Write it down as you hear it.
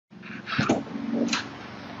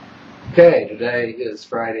Okay, today is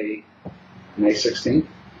Friday, May 16th.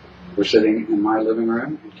 We're sitting in my living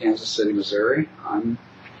room in Kansas City, Missouri. I'm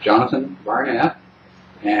Jonathan Barnett,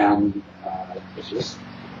 and this is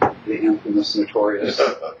the infamous, notorious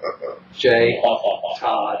Todd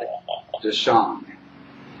DeShong.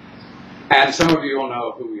 And some of you will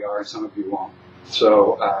know who we are, and some of you won't.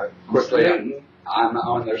 So quickly,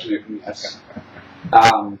 there's Newton, yes.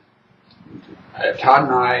 Todd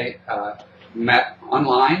and I met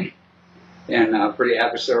online in a pretty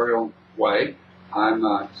adversarial way.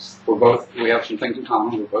 We have some things in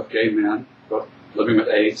common. We're both gay men, both living with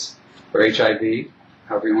AIDS or HIV,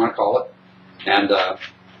 however you want to call it. And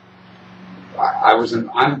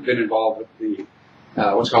I've been involved with the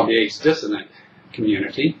what's called the AIDS dissident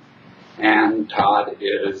community, and Todd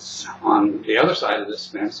is on the other side of this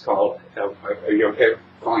fence. Called, are you okay with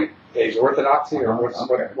calling it AIDS orthodoxy, or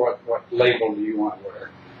what label do you want to wear?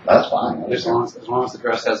 That's fine. As long as the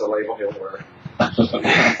dress has a label, he'll wear it.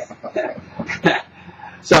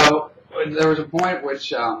 So there was a point at which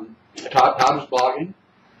Todd was blogging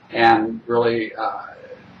and really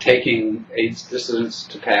taking AIDS dissidents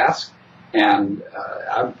to task. And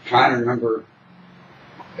I'm trying to remember.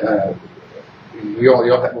 We'll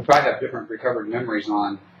probably have different recovered memories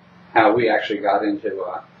on how we actually got into.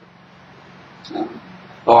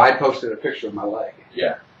 I posted a picture of my leg.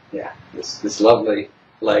 Yeah. Yeah. This lovely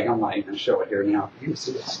leg. I'm not even going to show it here now. You can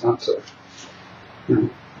see it's not so.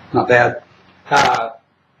 Not bad. And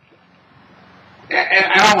I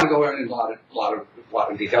don't want to go into a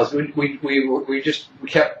lot of details. We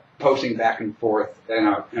kept posting back and forth in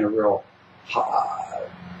a real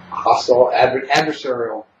hostile,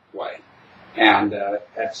 adversarial way. And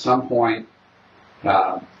at some point,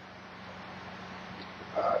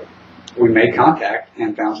 we made contact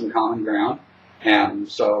and found some common ground. And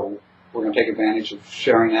so we're going to take advantage of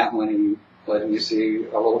sharing that and letting you see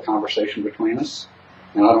a little conversation between us.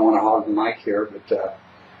 And I don't want to hog the mic here, but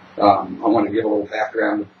I want to give a little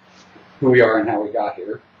background of who we are and how we got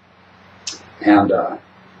here, and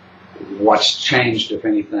what's changed, if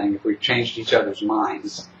anything, if we've changed each other's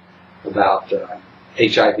minds about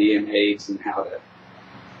HIV and AIDS and how to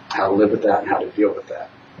live with that and how to deal with that.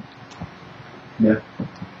 Yeah.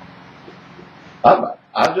 I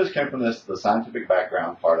just came from the scientific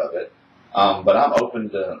background part of it, but I'm open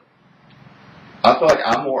to. I feel like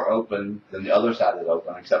I'm more open than the other side is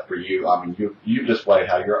open, except for you. I mean, you displayed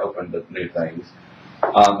how you're open to new things,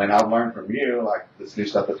 and I've learned from you, like this new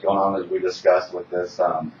stuff that's going on as we discussed with this,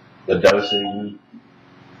 the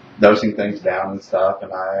dosing things down and stuff,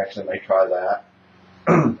 and I actually may try that.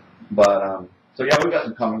 But so yeah, we've got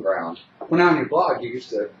some common ground. Well, now on your blog, you used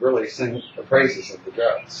to really sing the praises of the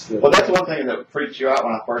drugs. Well, that's one thing that freaked you out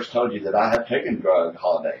when I first told you that I had taken drug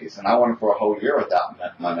holidays, and I went for a whole year without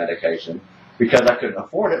my medication because I couldn't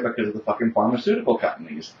afford it because of the fucking pharmaceutical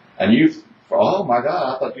companies. And oh my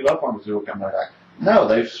God, I thought you loved pharmaceutical companies. Like, no,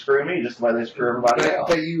 they screw me just the way they screw everybody else.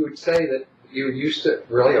 But you would say that you used to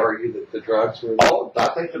really argue that the drugs were. Oh, I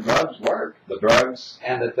think the drugs work. The drugs.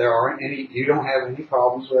 And that there aren't any, you don't have any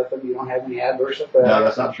problems with them, you don't have any adverse effects. No,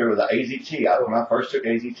 that's not true. The AZT, when I first took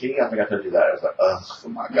AZT, I think I told you that. I was like, oh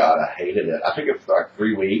my God, I hated it. I took it for like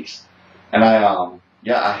 3 weeks, and I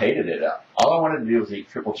hated it. All I wanted to do was eat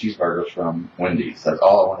triple cheeseburgers from Wendy's. That's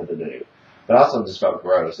all I wanted to do. But I also just felt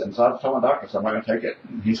gross. And so I told my doctor, so I'm not going to take it.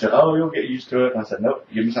 And he said, oh, you'll get used to it. And I said, nope,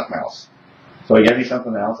 give me something else. So he gave me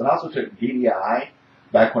something else. And I also took DDI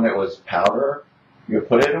back when it was powder. You would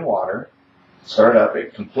put it in water, stir it up.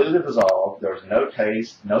 It completely dissolved. There was no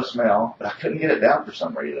taste, no smell. But I couldn't get it down for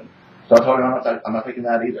some reason. So I told him I'm not taking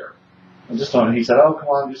that either. I just told him. He said, oh, come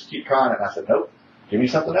on, just keep trying it. And I said, nope. Give me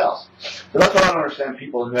something else. So that's why I don't understand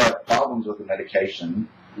people who have problems with the medication.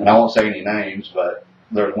 And I won't say any names, but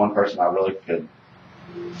there's one person I really could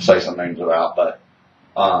say some names about, but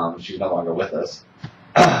she's no longer with us.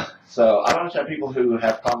 So I don't understand people who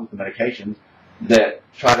have problems with the medications that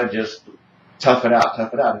try to just tough it out.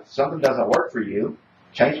 If something doesn't work for you,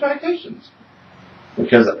 change medications.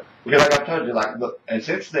 Because like I told you, and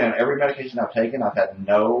since then, every medication I've taken, I've had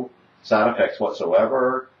no side effects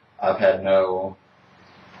whatsoever. I've had no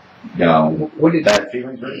bad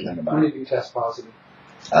feelings or anything about it. When did you test positive?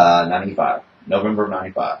 95. November of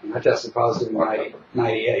 95. I tested positive in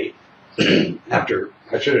 98. After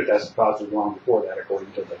I should have tested positive long before that,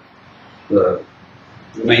 according to the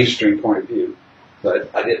mainstream point of view,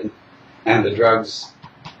 but I didn't. And the drugs,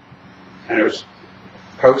 and it was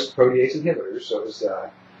post-protease inhibitors, so it was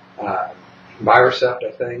Virucept,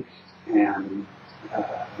 I think, and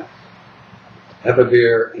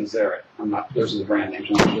Epivir and Xerit. Those are the brand names.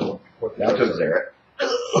 I'm not sure what I took Xerit.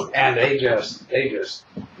 and they just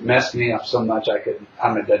messed me up so much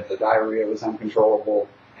the diarrhea was uncontrollable,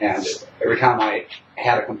 and every time I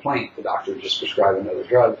had a complaint, the doctor would just prescribe another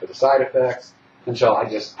drug for the side effects, until I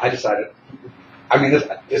decided, I mean,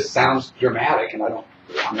 this sounds dramatic, and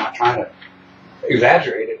I'm not trying to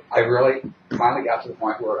exaggerate it. I really finally got to the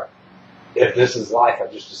point where if this is life, I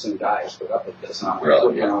just as soon die as put up with this, and I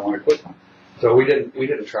want to quit. So we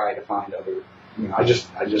didn't try to find other, I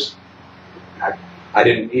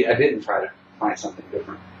didn't try to find something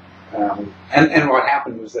different. And what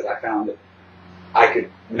happened was that I found that I could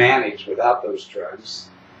manage without those drugs.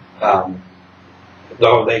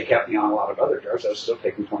 Though they kept me on a lot of other drugs, I was still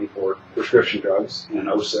taking 24 prescription drugs in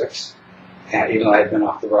 '06. And even though I had been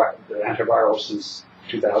off the antiviral since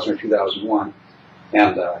 2000 or 2001.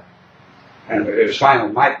 And it was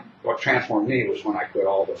finally, what transformed me was when I quit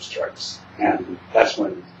all those drugs. And that's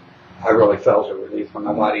when I really felt a relief from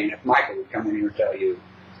my body. And if Michael would come in here and tell you,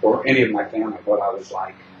 or any of my family, what I was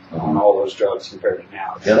like on all those drugs compared to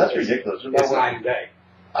now. Yeah, that's ridiculous. It's night and day.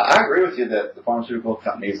 I agree with you that the pharmaceutical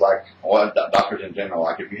companies, like, well, doctors in general,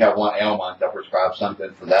 like if you have one ailment, they'll prescribe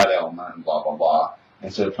something for that ailment and blah, blah, blah,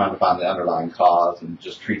 instead of trying to find the underlying cause and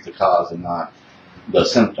just treat the cause and not the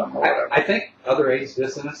symptom or whatever. I think other AIDS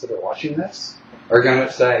dissidents that are watching this are going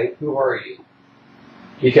to say, who are you?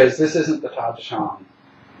 Because this isn't the Todd DeShong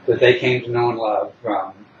that they came to know and love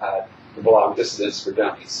from the blog Dissidents for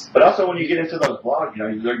Dummies. But also when you get into those blogs,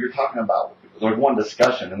 you're talking about, there's one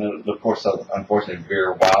discussion, and then of course, unfortunately,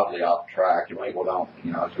 veer wildly off track, and people don't,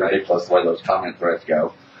 it's ridiculous the way those comment threads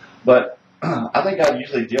go. But I think I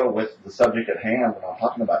usually deal with the subject at hand when I'm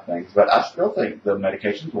talking about things, but I still think the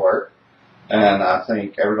medications work, and I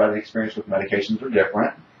think everybody's experience with medications are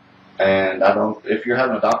different. And if you're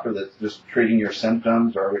having a doctor that's just treating your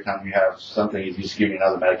symptoms, or every time you have something he's just giving you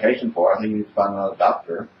another medication for, I think you need to find another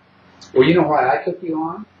doctor. Well, you know why I took you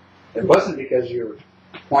on? It wasn't because of your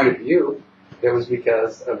point of view. It was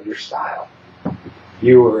because of your style.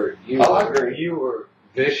 You were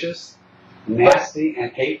vicious, nasty,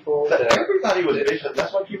 and hateful. Everybody was vicious.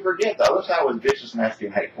 That's what you forget. The other side was vicious, nasty,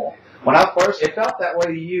 and hateful. When I first, it felt that way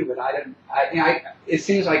to you, but I didn't. It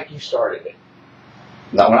seems like you started it.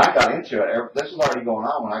 Now, when I got into it, this was already going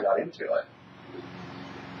on when I got into it.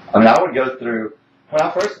 I mean, I would go through when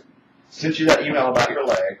I first sent you that email about your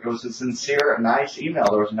leg. It was a sincere, nice email.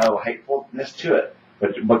 There was no hatefulness to it.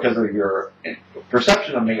 But because of your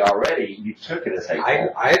perception of me already, you took it as hateful.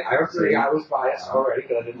 I agree. I was biased already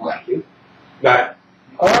because I didn't like you. But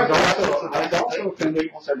I was also offended.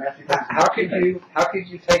 People said nasty things. How could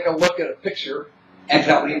you take a look at a picture and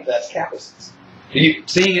tell me if that's Capuses?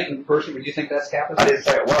 Seeing it in person, would you think that's Capuses? I didn't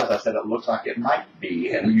say it was. I said it looks like it might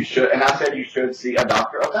be, and you should. And I said you should see a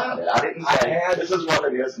doctor about it. I didn't say this is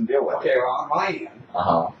what it is and deal with it. Okay, well, on my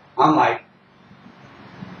end, I'm like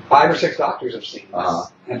 5 or 6 doctors have seen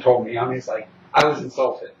this and told me. I mean, it's like I was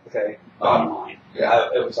insulted. Okay, bottom line. Yeah,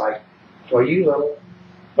 it was like, well, you little.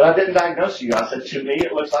 But I didn't diagnose you. I said to me,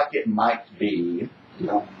 it looks like it might be,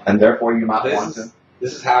 and therefore you might want to.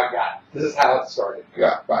 This is how it got. This is how it started.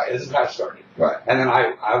 Yeah, right. This is how it started. Right. And then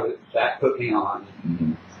that put me on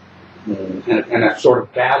in a sort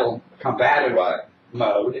of combative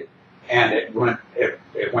mode, and it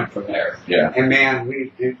went from there. Yeah. And man,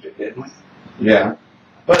 we duped it, didn't we? Yeah.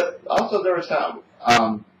 But also there was time,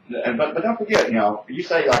 but don't forget, you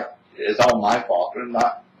say like it's all my fault, or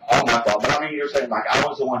not all my fault, but I mean you're saying like I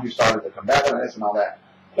was the one who started the combativeness and all that.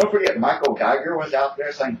 Don't forget Michael Geiger was out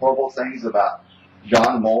there saying horrible things about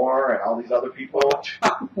John Moore and all these other people.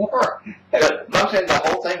 John Moore. But I'm saying the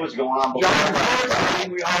whole thing was going on before. John Moore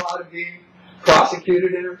saying we all ought to be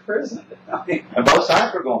prosecuted and imprisoned. I mean, and both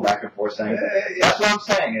sides were going back and forth saying, that's what I'm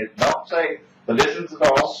saying. Don't say the dissidents are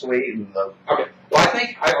all sweet and the... Okay. Well, I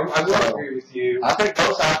think I will agree with you. I think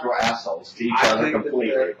both sides were assholes to each other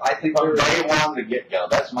completely. I think from day one to get go.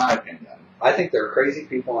 That's my opinion. I think there are crazy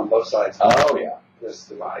people on both sides. Oh yeah. This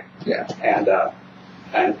divide. Yeah.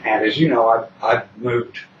 And as you know, I've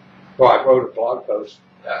moved. Well, I wrote a blog post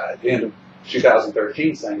at the end of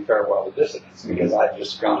 2013 saying farewell to dissidents because I'd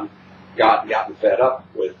just gotten fed up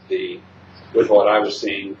with what I was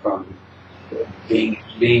seeing from being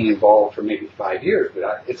involved for maybe 5 years.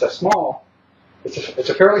 But it's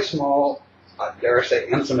a fairly small, dare I say,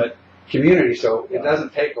 intimate community. So it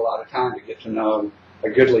doesn't take a lot of time to get to know a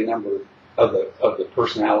goodly number of the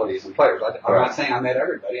personalities and players. I'm not saying I met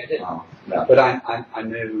everybody. I didn't. No. But I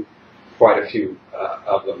knew quite a few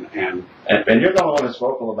of them. And you're the one that's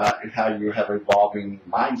vocal about how you have evolving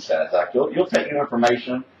mindsets. Like you'll take your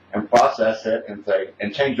information and process it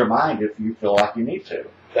and change your mind if you feel like you need to.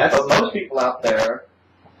 But most people out there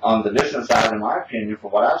on the dissident side, in my opinion,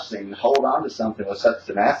 from what I've seen, hold on to something with such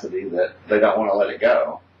tenacity that they don't want to let it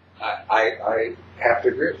go. I have to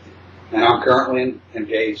agree with you. And I'm currently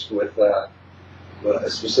engaged with,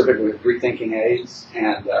 specifically with rethinking AIDS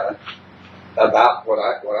and about what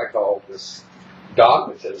I call this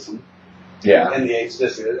dogmatism in the AIDS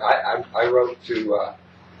dissidents. I wrote to, I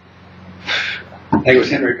think it was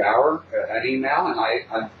Henry Bauer, an email, and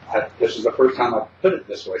I this is the first time I've put it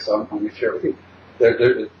this way, so I'm going to share it with you.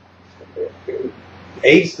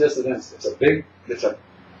 AIDS dissidents, it's a big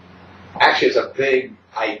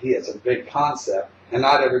idea, it's a big concept, and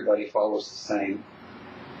not everybody follows the same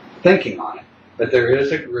thinking on it. But there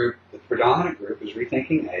is a group, the predominant group is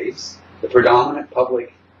Rethinking AIDS. The predominant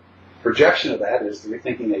public projection of that is the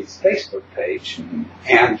Rethinking AIDS Facebook page,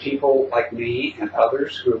 and people like me and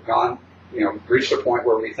others who have gone, reached a point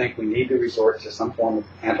where we think we need to resort to some form of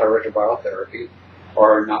antiretroviral therapy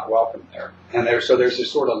are not welcome there. And so there's this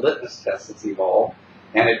sort of litmus test that's evolved.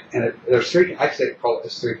 And there's three, I call it the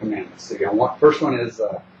 3 commandments. First one is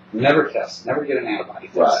never test, never get an antibody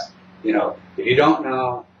test. Right. If you don't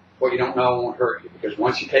know, what you don't know won't hurt you, because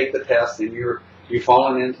once you take the test, then you've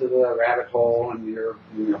fallen into the rabbit hole and you're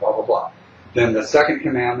blah blah blah. Then the second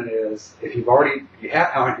commandment is if you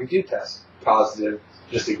do test positive,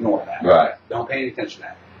 just ignore that. Right. Don't pay any attention to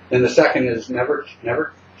that. Then the second is never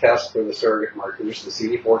test for the surrogate markers, the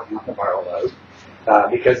CD4 count and the viral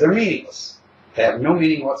load, because they're meaningless. They have no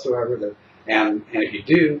meaning whatsoever. And if you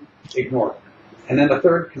do, ignore them. And then the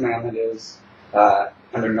third commandment is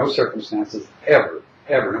under no circumstances ever,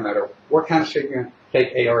 no matter what kind of shape you're in,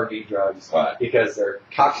 take ARV drugs, right, because they're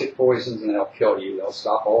toxic poisons and they'll kill you. They'll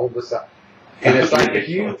stop all of this. And it's like if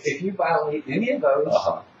you violate any of those,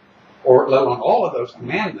 or let alone all of those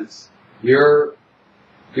commandments, you're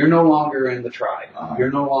no longer in the tribe.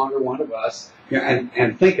 You're no longer one of us.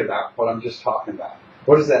 And think about what I'm just talking about.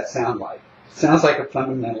 What does that sound like? It sounds like a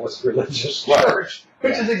fundamentalist religious church,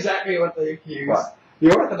 which is exactly what they accuse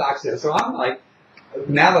the Orthodox is. So I'm like,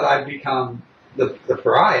 now that I've become the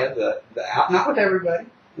pariah, the not with everybody,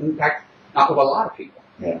 in fact, not with a lot of people.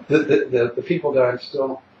 Yeah. The people that I'm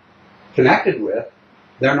still connected with,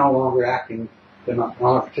 they're no longer they're not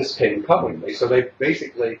participating publicly. So they've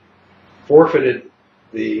basically forfeited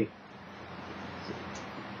the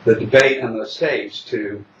debate and the stage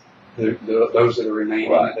to those that are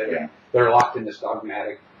remaining. Right. They're locked in this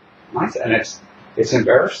dogmatic mindset, and it's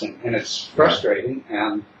embarrassing and it's frustrating.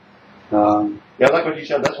 And like what you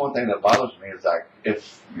said, that's one thing that bothers me is like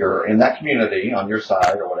if you're in that community on your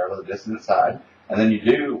side or whatever, the dissident side, and then you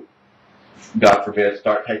do, God forbid,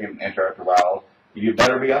 start taking antiretrovirals, you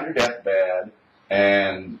better be on your deathbed,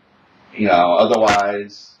 and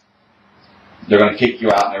otherwise they're going to kick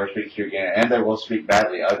you out and never speak to you again, and they will speak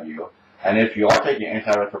badly of you. And if you are taking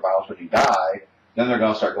antiretrovirals when you die, then they're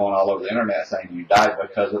going to start going all over the internet saying you died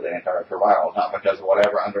because of the antiretrovirals, not because of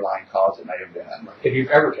whatever underlying cause it may have been. If you've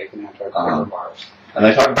ever taken antiretrovirals. And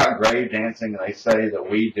they talk about grave dancing, and they say that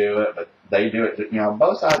we do it, but they do it.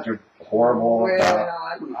 Both sides are horrible.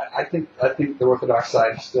 Well, I think the Orthodox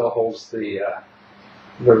side still holds the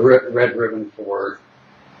red ribbon for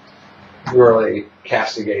really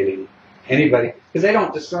castigating anybody, because they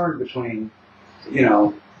don't discern between,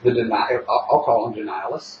 the denial. I'll call them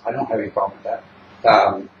denialists. I don't have any problem with that.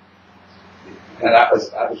 And that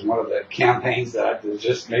was one of the campaigns that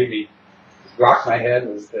just made me rock my head,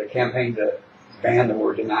 was the campaign to ban the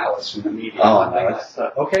word denialists from the media.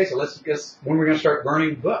 Okay, so let's guess when we're going to start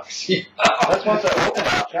burning books. That's what they're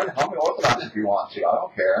Orthodox. Call me Orthodox if you want to. I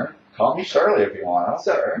don't care. Call me Shirley if you want. I don't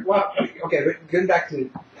care. Well, okay, but getting back to,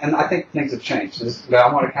 and I think things have changed. But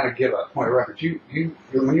I want to kind of give a point of reference.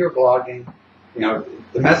 When you were blogging,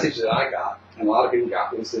 the message that I got, and a lot of people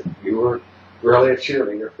got, was that you were really a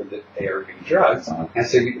cheerleader for the ARV drugs, and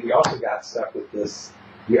so you also got stuck with this.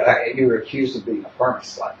 You were accused of being a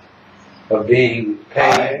pharmacist, of being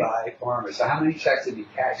paid by pharmacists. So how many checks did you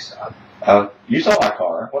cash, Todd? You saw my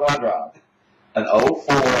car. What do I drive? An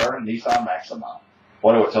 04 Nissan Maxima.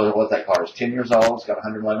 What that car is? 10 years old. It's got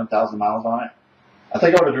 111,000 miles on it. I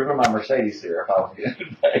think I would have driven my Mercedes here if I was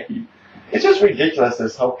getting paid. It's just ridiculous,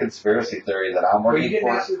 this whole conspiracy theory that I'm working for. Well, you didn't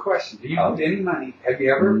answer the question. Do you need any money? Have you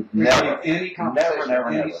ever received any compensation of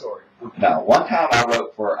any sort? Okay. No. One time I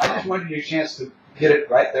wrote for... I just wanted you a chance to get it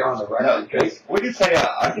right there on the record. No, we can say,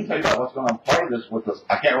 I can tell you about what's going on. Part of this with this,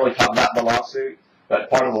 I can't really talk about the lawsuit, but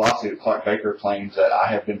part of the lawsuit, Clark Baker claims that I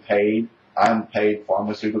have been paid. I'm paid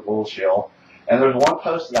pharmaceutical shill. And there's one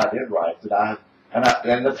post that I did write that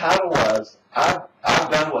and the title was, I've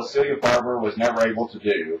done what Celia Barber was never able to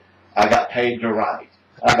do. I got paid to write.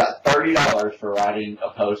 I got $30 for writing a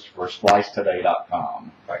post for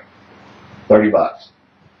splicetoday.com. Right. $30.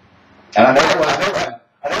 And I never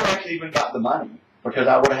actually even got the money because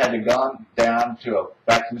I would have had to gone down to a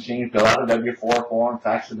fax machine, fill out a W-4 form,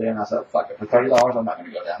 fax it in. I said, fuck it, for $30, I'm not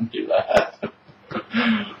going to go down and do that.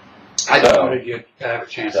 I just wanted you to have a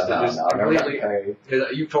chance to No, just I never got completely.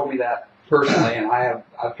 paid. You told me that personally, and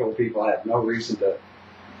I've told people I have no reason to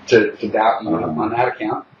doubt you on that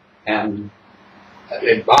account, and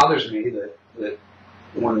it bothers me that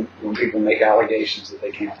when people make allegations that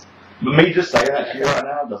they can't. But me just saying that to you right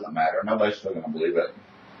now doesn't matter. Nobody's still going to believe it.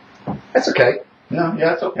 That's okay. No,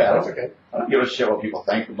 yeah, it's okay. That's okay. I don't give a shit what people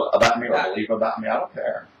think about me or believe about me. I don't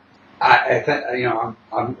care. I think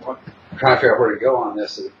I'm trying to figure out where to go on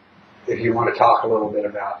this. If you want to talk a little bit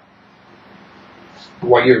about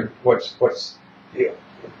what's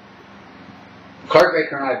Clark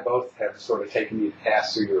Baker and I both have sort of taken you to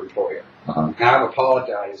task through your employer, and I've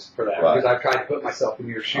apologized for that because I've tried to put myself in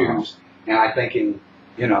your shoes, and I'm thinking,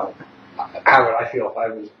 how would I feel if I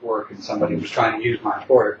was at work and somebody was trying to use my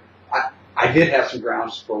employer? I did have some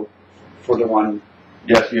grounds for the one.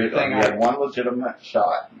 Yes, you had one legitimate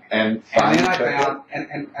shot, and then I found,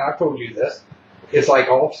 and I told you this, it's like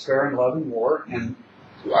all fair in love and war, and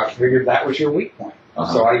I figured that was your weak point,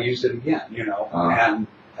 so I used it again, and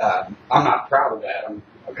I'm not proud of that. I'm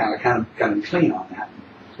kind of clean on that,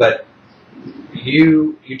 but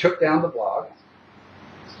you took down the blog.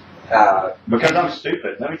 Because I'm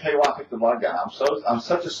stupid. Let me tell you why I picked the blog down. I'm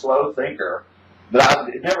such a slow thinker that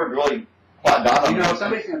it never really quite dawned on me.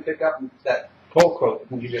 Somebody's going to pick up that pull quote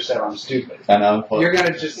when you just said I'm stupid. I know. You're going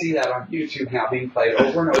to just see that on YouTube now being played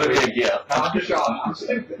over and over again. Yeah. Todd DeShong, I'm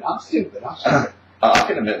stupid. I'm stupid. I'm stupid. I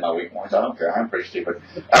can admit my weak points. I don't care. I'm pretty stupid.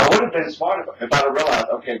 I would have been smart if I'd have realized,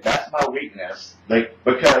 okay, that's my weakness.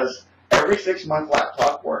 Because every 6 months like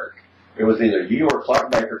clockwork, it was either you or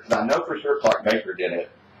Clark Baker, because I know for sure Clark Baker did it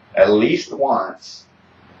at least once.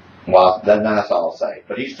 Well, that's all I'll say.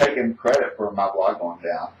 But he's taking credit for my blog going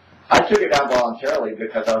down. I took it down voluntarily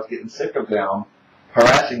because I was getting sick of them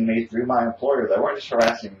harassing me through my employer. They weren't just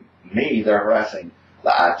harassing me, they're harassing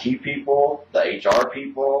the IT people, the HR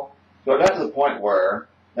people. So it got to the point where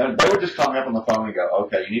they would just call me up on the phone and go,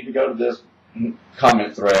 okay, you need to go to this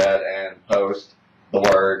comment thread and post the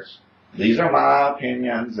words, these are my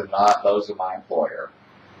opinions and not those of my employer.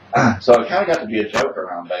 So it kind of got to be a joke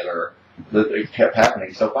around Baylor that it kept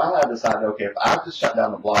happening. So finally I decided, okay, if I just shut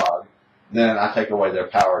down the blog, then I take away their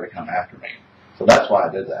power to come after me. So that's why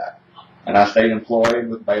I did that. And I stayed employed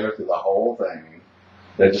with Baylor through the whole thing.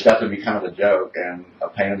 They just got to be kind of a joke and a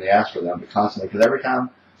pain in the ass for them to constantly, because every time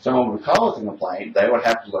someone would call with a complaint, they would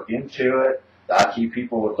have to look into it. The IT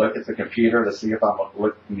people would look at the computer to see if I'm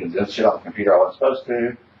looking at shit on the computer I wasn't supposed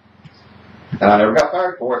to. And I never got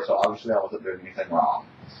fired for it, so obviously I wasn't doing anything wrong.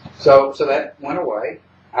 So that went away.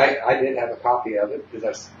 I did have a copy of it because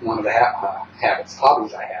that's one of the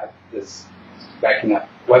hobbies I have, is backing up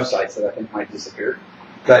websites that I think might disappear.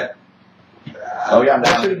 But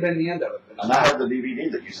that should have been the end of it. And I have the DVD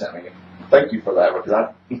that you sent me. Thank you for that, because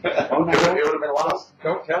it would have been lost.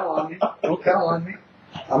 Don't tell on me. Don't tell on me.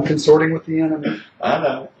 I'm consorting with the enemy. I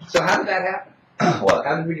know. So how did that happen? What?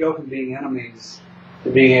 How did we go from being enemies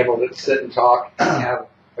to being able to sit and talk and have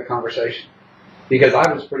a conversation? Because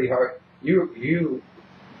I was pretty hard.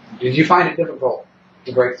 Did you find it difficult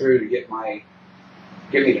to break through to get me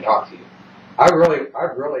to talk to you? I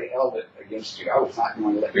really held it against you. I was not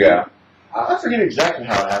going to let you. Yeah. I forget exactly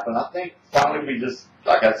how it happened. I think finally we just,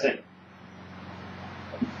 like I said,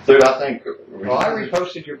 I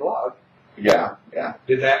reposted your blog. Yeah.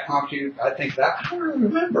 Did that prompt you? I don't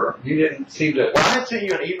remember. You didn't seem to. Well, I had sent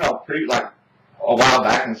you an email a while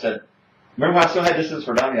back and said, remember I still had Distance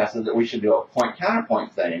for Dummies? I said that we should do a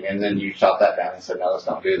point-counterpoint thing, and then you shot that down and said, no, let's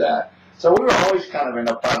don't do that. So we were always kind of in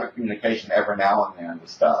a private communication every now and then with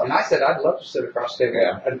stuff. And I said I'd love to sit across the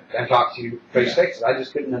table and talk to you face to face. I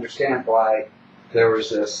just couldn't understand why there was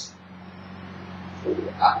this.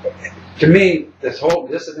 To me, this whole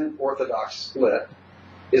dissident orthodox split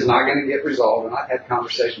is not going to get resolved. And I've had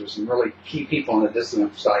conversations with some really key people on the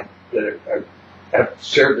dissident side that have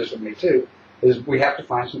shared this with me too. Is we have to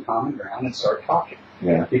find some common ground and start talking.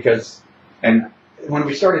 Yeah. Because when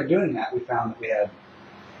we started doing that, we found that we had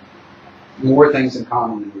more things in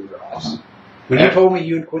common than we realized. When you told me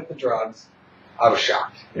you had quit the drugs, I was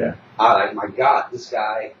shocked. Yeah. My God, this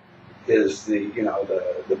guy is the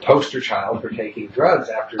poster child for taking drugs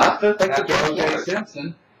after O.J.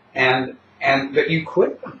 Simpson, and that you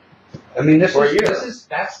quit them. I mean, that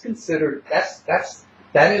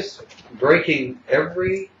is breaking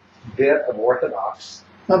every bit of orthodox.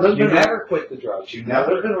 You never quit the drugs.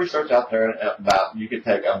 There's been research out there about you could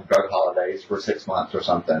take drug holidays for 6 months or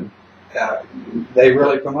something. They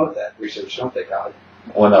really promote that research, don't they, Todd?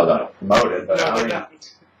 Well, no, not promoted, but I mean,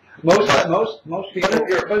 most but people.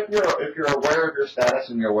 if you're aware of your status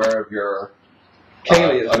and you're aware of your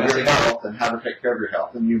Kaylee is of missing. your health and how to take care of your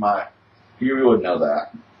health, then you would know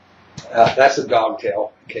that. That's a dog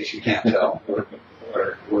tail, in case you can't tell.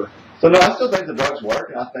 So no, I still think the drugs work,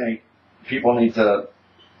 and I think people need to,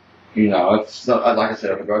 if like I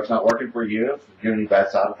said, if the drug's not working for you, if it's giving you bad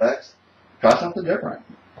side effects, try something different.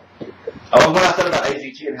 Oh, when I said about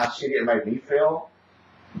AZT and how shitty it made me feel,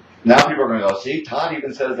 now people are going to go, see, Todd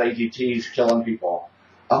even says AZT is killing people.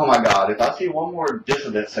 Oh my God, if I see one more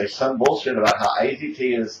dissident say some bullshit about how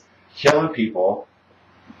AZT is killing people,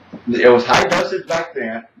 it was high dosage back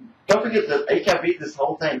then. Don't forget that HIV, this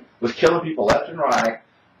whole thing, was killing people left and right.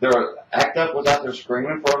 ACT UP was out there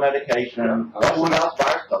screaming for a medication. Everyone else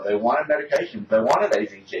virus stuff. They wanted medications. They wanted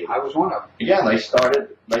AZT. I was one of them. Yeah, they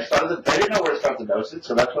didn't know where to start the dosage,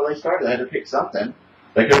 so that's where they started. They had to pick something.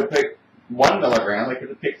 They could have picked 1 milligram. They could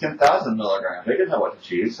have picked 10,000 milligrams. They didn't know what to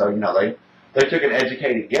choose, so, they took an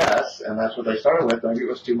educated guess, and that's what they started with. Maybe it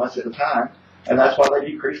was too much at the time, and that's why they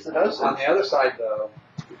decreased the dosage. On the other side, though,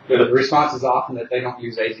 the response is often that they don't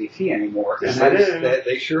use AZT anymore. Yes, and they do.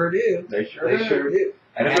 They sure do. They sure do.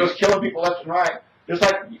 And if it was killing people left and right, just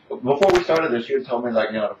like before we started this, you had told me, like,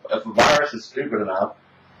 if a virus is stupid enough,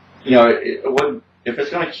 it wouldn't, if it's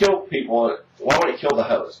going to kill people, why would it kill the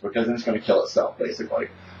host? Because then it's going to kill itself, basically.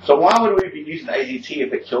 So why would we be using AZT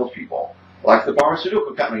if it kills people? Like the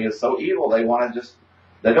pharmaceutical company is so evil, they don't want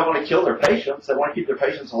to kill their patients, they want to keep their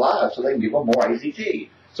patients alive so they can give them more AZT.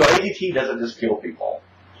 So AZT doesn't just kill people.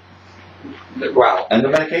 Wow. And the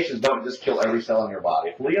medications don't just kill every cell in your body.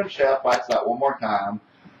 If Liam Sheff fights that one more time,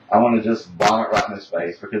 I want to just vomit right in his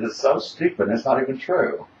face because it's so stupid and it's not even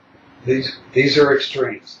true. These are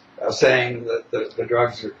extremes. Saying that the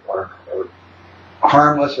drugs are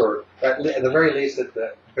harmless, or at the very least that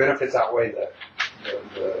the benefits outweigh the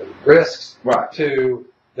risks. Right. To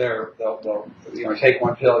they'll take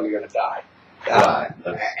one pill, you're going to die. Right.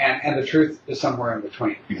 And the truth is somewhere in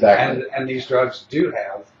between. Exactly. And these drugs do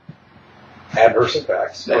have adverse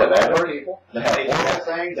effects. They have for people. They have wonderful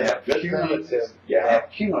things. They have good things. They have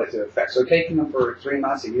cumulative effects. So taking them for 3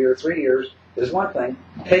 months, a year, 3 years is one thing.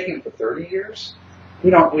 Taking them for 30 years,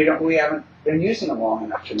 we haven't been using them long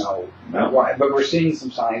enough to know why. But we're seeing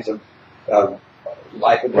some signs of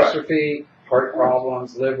lipodystrophy, heart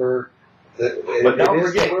problems, liver. But don't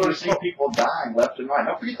forget, we were seeing people dying left and right.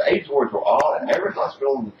 Don't forget the AIDS wards were all, every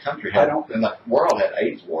hospital in the country in the world had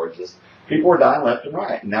AIDS wards. People were dying left and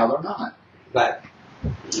right, and now they're not. But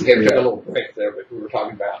we took a little break there, but we were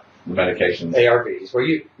talking about medications, ARVs. Well,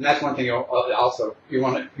 and that's one thing. You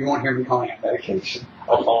won't hear me calling it medication.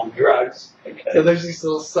 I'll call them drugs. Okay. So there's these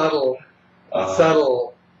little subtle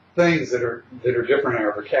things that are different in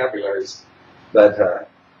our vocabularies. But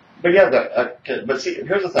see,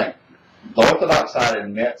 here's the thing. The orthodox side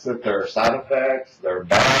admits that there are side effects, there are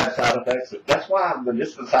bad side effects. That's why the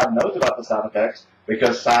dissident side knows about the side effects,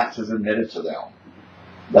 because science has admitted to them.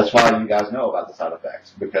 That's why you guys know about the side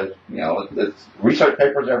effects, because, it's research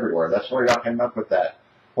papers everywhere. That's where y'all came up with that.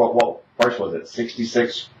 What first was it?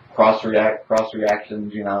 66 cross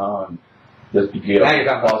reactions, and just now you're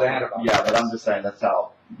talking about that. Yeah, but I'm just saying that's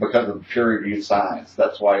how, because of peer-reviewed science,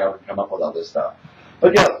 that's why y'all can come up with all this stuff.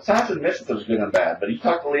 But science admits that there's good and bad. But you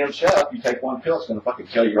talk to Liam Sheff, you take one pill, it's going to fucking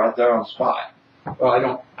kill you right there on the spot. Well,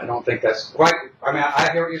 I don't think that's quite. I mean, I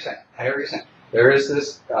hear what you're saying. There is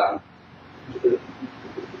this.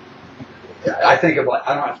 I think of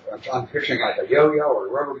I'm picturing like a yo-yo or a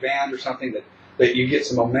rubber band or something that you get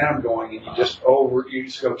some momentum going and you just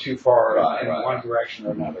go too far in one direction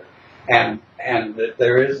or another, and that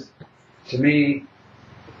there is, to me,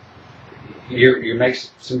 you make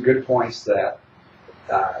some good points that.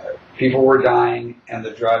 People were dying, and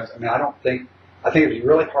the drugs. I mean, I think it'd be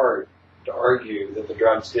really hard to argue that the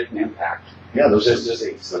drugs didn't impact this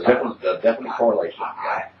disease. There's definite correlation.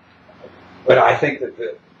 But I think that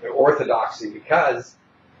the orthodoxy, because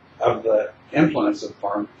of the influence of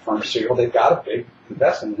pharmaceutical, they've got a big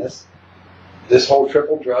investment in this whole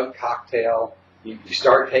triple drug cocktail. You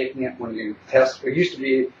start taking it when you test. It used to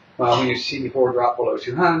be when you CD4 drop below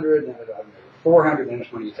 200, then 400, then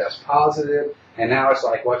it's when you test positive. And now it's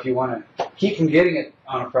like, well, if you want to keep from getting it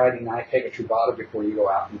on a Friday night, take a Truvada before you go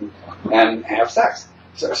out and have sex.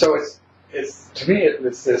 So it's to me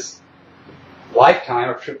it's this lifetime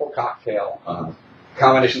of triple cocktail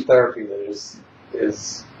combination therapy that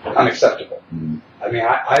is unacceptable. Mm-hmm. I mean,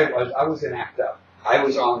 I was in ACT UP. I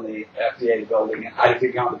was on the FDA building. I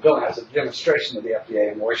didn't get on the building. I was at a demonstration of the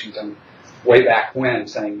FDA in Washington way back when,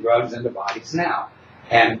 saying drugs into bodies now.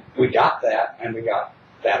 And we got that, and we got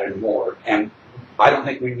that and more. And I don't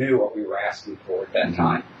think we knew what we were asking for at that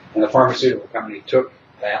time. And the pharmaceutical company took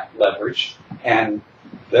that leverage, and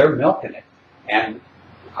they're milking it. And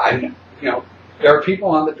there are people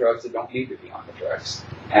on the drugs that don't need to be on the drugs.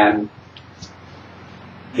 And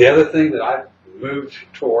the other thing that I've moved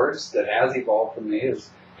towards that has evolved for me is,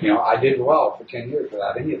 I did well for 10 years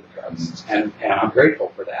without any of the drugs, and I'm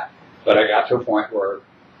grateful for that. But I got to a point where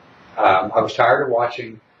I was tired of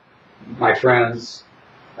watching my friends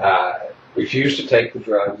refuse to take the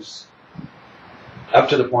drugs, up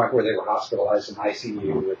to the point where they were hospitalized in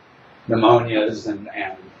ICU with pneumonias, and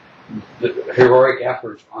the heroic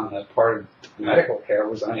efforts on the part of medical care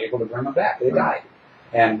was unable to bring them back. They died.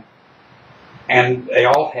 And they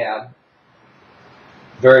all had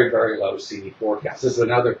very, very low CD4 counts. This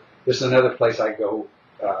is another place I go.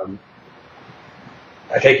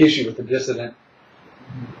 I take issue with the dissident.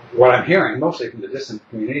 What I'm hearing mostly from the dissident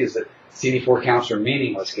community is that CD4 counts are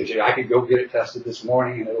meaningless, because I could go get it tested this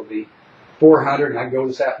morning and it'll be 400, and I go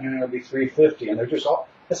this afternoon and it'll be 350, and they're just all.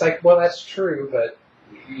 It's like, well, that's true, but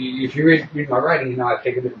if you read my writing, I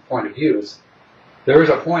take a different point of view. There is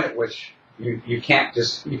a point at which you can't.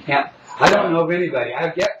 I don't know of anybody.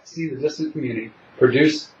 I've yet to see the dissident community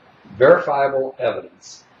produce verifiable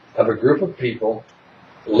evidence of a group of people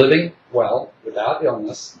living well without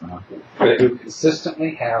illness who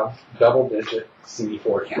consistently have double-digit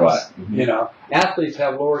CD4 counts. Right. Mm-hmm. Athletes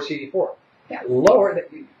have lower CD4. Yeah, lower.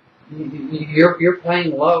 You're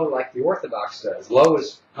playing low like the Orthodox does. Low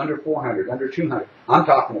is under 400, under 200. I'm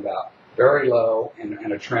talking about very low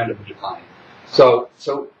and a trend of decline. So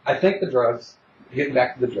I think the drugs, getting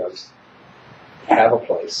back to the drugs, have a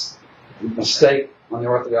place. The mistake on the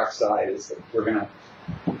Orthodox side is that we're going to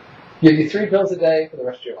give you 3 pills a day for the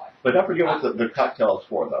rest of your life. But don't forget what the cocktail is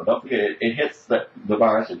for, though. Don't forget it hits the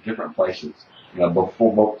virus at different places.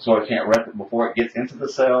 So it can't before it gets into the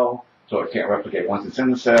cell. So it can't replicate once it's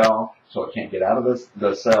in the cell. So it can't get out of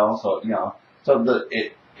the cell. So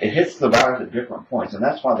it hits the virus at different points, and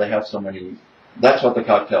that's why they have so many. That's what the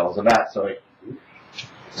cocktail is about. So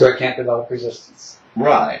it can't develop resistance.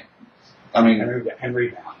 Right. I mean, and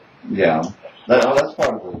rebound. Yeah. That's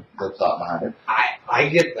part of the thought behind it. I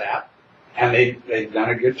get that, and they've done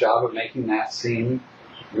a good job of making that seem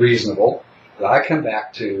reasonable. But I come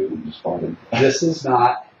back to this is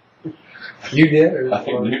not. You did, or I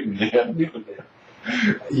think Newton did. Newton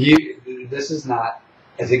did. This is not,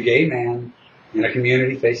 as a gay man in a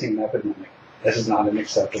community facing an epidemic. This is not an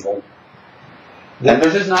acceptable.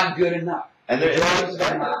 This is not good enough. And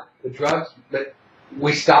the drugs, but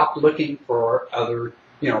we stopped looking for other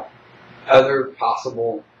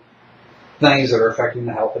possible things that are affecting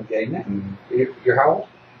the health of gay men. Mm-hmm. You're how old?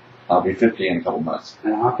 I'll be 50 in a couple months.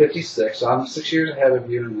 And I'm 56, so I'm 6 years ahead of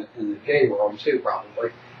you in the gay world too,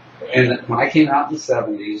 probably. And when I came out in the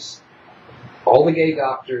 70s, all the gay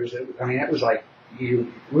doctors, it was like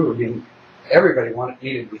everybody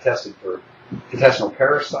needed to be tested for intestinal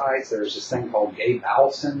parasites. There was this thing called gay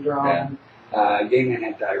bowel syndrome. Yeah. Gay men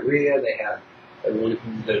had diarrhea. They had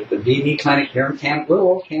the BD clinic here in little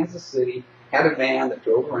old Kansas City had a van that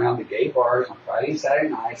drove around the gay bars on Friday and Saturday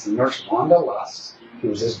nights, and Nurse Wanda Lust, who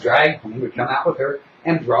was this drag queen, would come out with her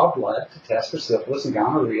and draw blood to test for syphilis and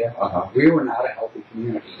gonorrhea. We were not a healthy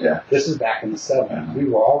community. Yeah. This is back in the 70s. We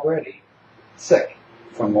were already sick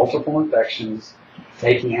from multiple infections,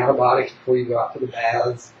 taking antibiotics before you go out to the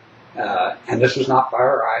baths. And this was not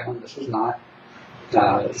Fire Island. This was not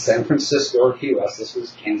San Francisco or Key West. This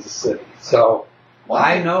was Kansas City. So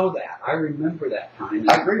I know that. I remember that time.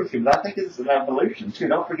 I agree with you, but I think it's an evolution, too.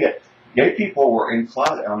 Don't forget, gay people were in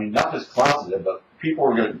closet. I mean, not just closeted, but people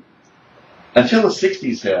were good. Until the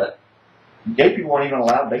 60s hit, gay people weren't even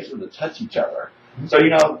allowed basically to touch each other. So,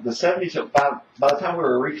 the 70s, by the time we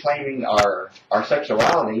were reclaiming our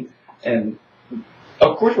sexuality, and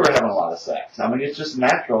of course we were having a lot of sex. I mean, it's just a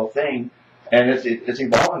natural thing, and it's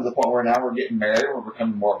evolving to the point where now we're getting married, we're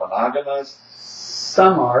becoming more monogamous.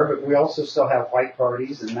 Some are, but we also still have white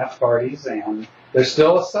parties and meth parties, and there's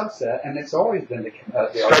still a subset, and it's always been the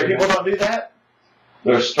straight people don't do that?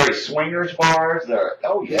 There's straight swingers bars.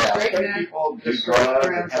 Straight people do drugs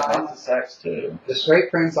and have lots of sex too. The straight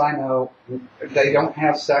friends I know, they don't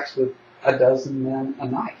have sex with a dozen men a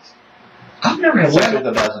night. I've never had sex with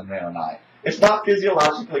a dozen men a night. It's not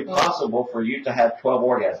physiologically possible for you to have 12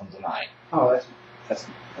 orgasms a night. Oh,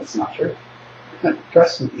 that's not true.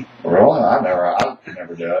 Trust me. Really? I could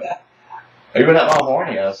never do it. Even at my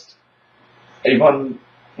horniest, I've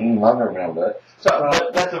never been able to do it. So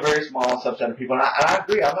that's a very small subset of people. And I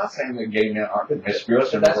agree. I'm not saying that gay men aren't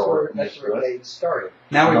promiscuous and never promiscuous. That's where they started.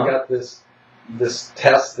 Now we've got this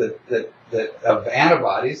test that of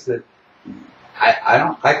antibodies that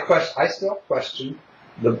I still question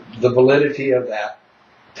the validity of that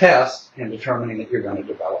test in determining that you're going to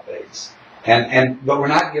develop AIDS. But we're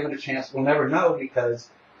not given a chance. We'll never know because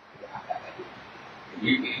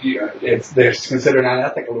it's considered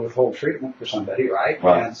unethical to withhold treatment for somebody, right?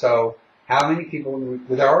 Right. And so, how many people?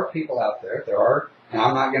 There are people out there. And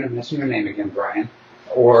I'm not going to mention your name again, Brian,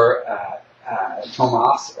 or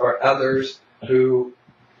Tomas, or others who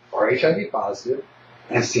are HIV positive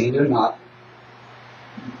and seem to not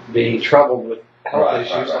be troubled with health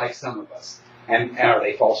issues like some of us. And are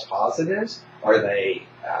they false positives? Are they,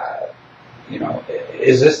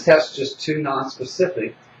 is this test just too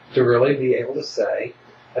nonspecific to really be able to say?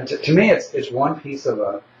 And to me, it's one piece of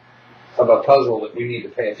a puzzle that we need to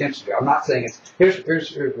pay attention to. I'm not saying here's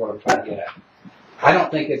what I'm trying to get at. I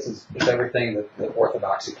don't think it's everything that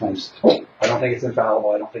orthodoxy claims to be. I don't think it's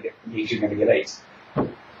infallible. I don't think it means you're going to get AIDS. I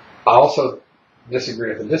also disagree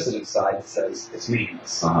with the dissident side that says it's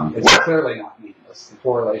meaningless. Uh-huh. It's clearly not meaningless. The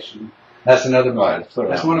correlation, that's another one. Right,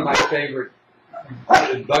 That's one of my favorite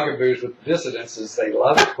bugaboos with dissidents is they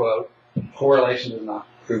love to quote, correlation does not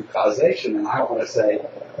prove causation. And I want to say,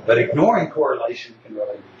 but ignoring correlation can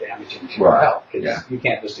really be damaging to your health because you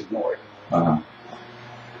can't just ignore it. Uh-huh.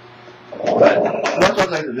 But that's what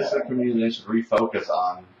I think the dissident community should refocus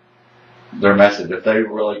on their message. If they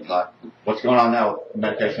really like what's going on now with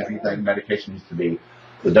medication, if you think medication needs to be,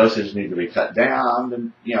 the dosage needs to be cut down,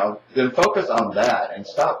 then then focus on that and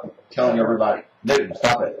stop telling everybody, dude,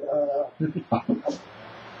 stop it.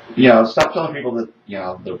 Stop telling people that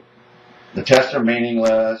the tests are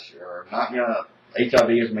meaningless or not. HIV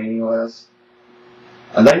is meaningless.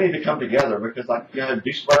 And they need to come together because, like, you have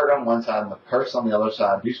Duisburg on one side and the purse on the other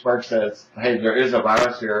side. Duisburg says, hey, there is a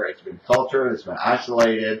virus here. It's been cultured. It's been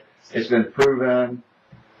isolated. It's been proven,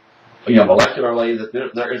 molecularly that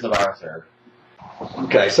there is a virus here.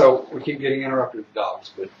 Okay, so we keep getting interrupted with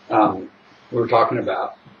dogs, but we were talking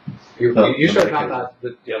about, you started talking about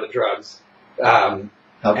the drugs. And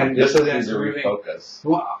dissidents moving. Refocus.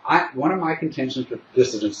 One of my contentions with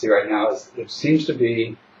dissidency right now is it seems to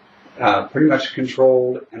be pretty much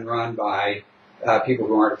controlled and run by people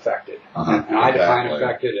who aren't affected. And I define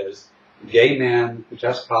affected as gay men who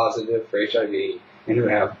test positive for HIV and who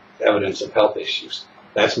have evidence of health issues.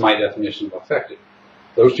 That's my definition of affected.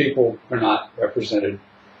 Those people are not represented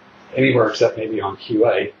anywhere except maybe on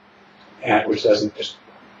QA, which doesn't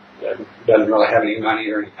really have any money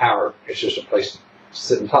or any power. It's just a place to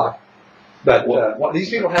sit and talk. But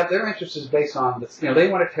these people have their interests is based on they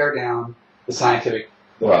want to tear down the scientific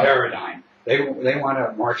paradigm. They want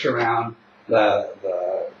to march around the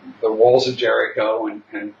walls of Jericho,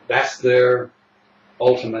 and that's their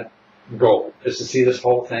ultimate goal, is to see this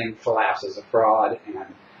whole thing collapse as a fraud, and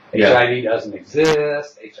HIV doesn't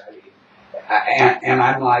exist. And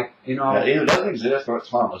I'm like, either it doesn't exist or it's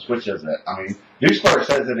harmless. Which is it? I mean, Duisburg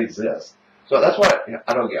says it exists, so that's what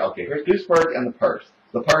I don't get. Okay, here's Duisburg and the purse.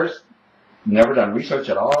 The purse never done research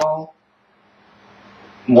at all.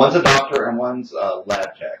 One's a doctor and one's a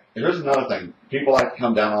lab tech. And here's another thing. People like to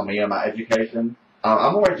come down on me and my education.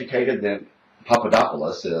 I'm more educated than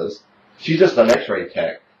Papadopoulos is. She's just an x-ray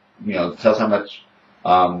tech. Tells how much,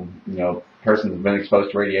 person's been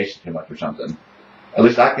exposed to radiation too much or something. At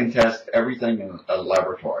least I can test everything in a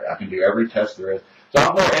laboratory. I can do every test there is. So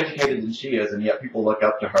I'm more educated than she is, and yet people look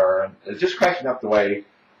up to her. And it's just cracking up the way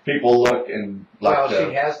people look and like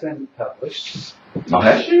she has been published. Oh,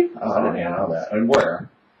 has she? Oh, I didn't even know that. And where?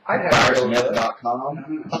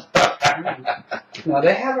 Virusmyth.com? No,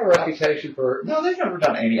 they have a reputation for... No, they've never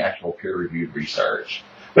done any actual peer-reviewed research.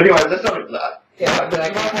 But anyway, that's not...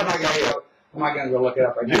 Am I going to go look it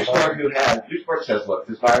up? Duisburg says, look,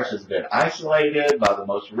 this virus has been isolated by the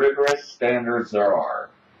most rigorous standards there are.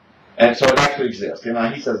 And so it actually exists.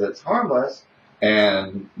 He says it's harmless,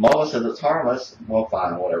 and Mullah says it's harmless. Well,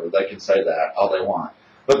 fine, whatever. They can say that all they want.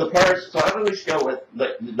 But the purse, so I at least go with,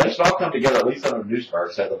 they should all come together, at least under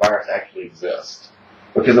Duisburg, say the virus actually exists.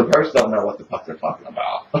 Because the purse don't know what the fuck they're talking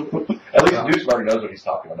about. At least Duisburg knows what he's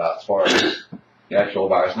talking about as far as the actual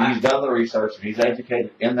virus. And he's done the research, and he's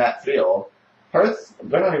educated in that field. Purse,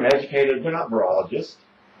 they're not even educated, they're not virologists.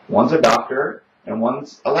 One's a doctor, and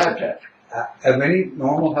one's a lab tech. Of any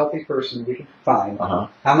normal, healthy person we can find, how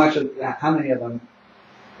many of them,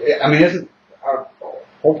 isn't our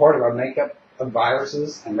whole part of our makeup of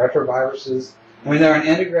viruses and retroviruses? They're an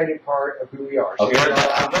integrated part of who we are. So okay,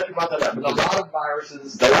 I'm glad you brought that up. A lot of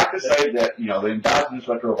viruses. They like to say that, the endogenous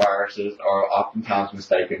retroviruses are oftentimes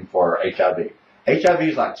mistaken for HIV. HIV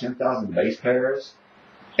is like 10,000 base pairs.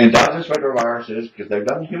 Endogenous retroviruses, because they've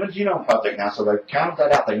done the Human Genome Project now, so they've counted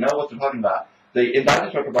that out. They know what they're talking about. The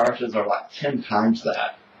endogenous retroviruses are like 10 times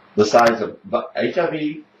that. The size of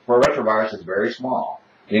HIV for a retrovirus is very small.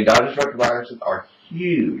 The endogenous retroviruses are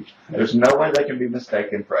huge. There's no way they can be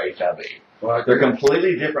mistaken for HIV. Well, They're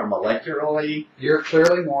completely different molecularly. you're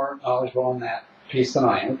clearly more knowledgeable on that piece than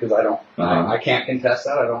I am, because I don't. I can't contest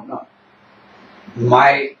that. I don't know.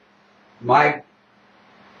 My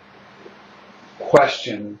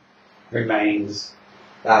question remains.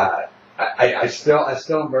 I still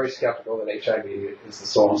am very skeptical that HIV is the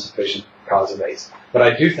sole and sufficient cause of AIDS, but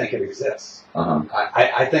I do think it exists.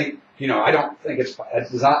 I think, I don't think it's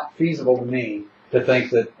not feasible to me to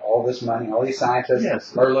think that all this money, all these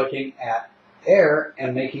scientists are looking at air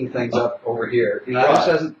and making things up over here.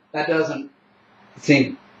 That doesn't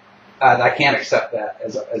seem, I can't accept that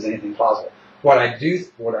as anything plausible. What I do,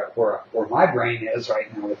 where my brain is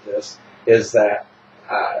right now with this is that,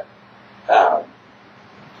 I'm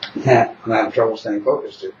having trouble staying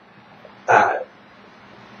focused too. That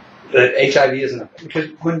HIV isn't because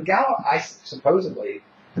when Gallo supposedly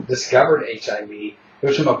discovered HIV, it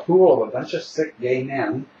was from a pool of a bunch of sick gay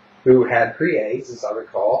men who had pre-AIDS, as I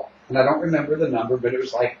recall, and I don't remember the number, but it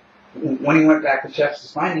was like when he went back to check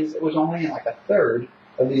his findings, it was only like a third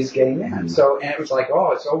of these gay men. So, and it was like,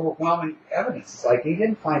 oh, it's overwhelming evidence. It's like he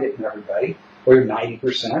didn't find it in everybody, or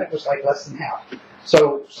 90%. It was like less than half.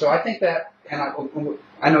 So I think that, and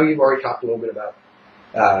I know you've already talked a little bit about,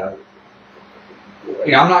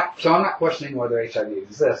 I'm not questioning whether HIV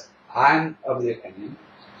exists. I'm of the opinion,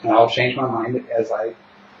 and I'll change my mind as I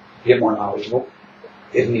get more knowledgeable,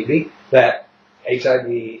 if need be, that HIV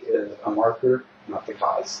is a marker, not the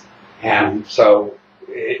cause. And so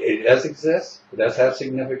it does exist. It does have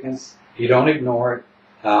significance. You don't ignore it.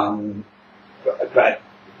 But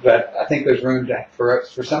I think there's room for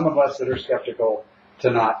some of us that are skeptical to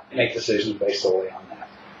not make decisions based solely on that.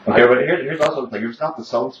 Okay, but here's also the thing. If it's not the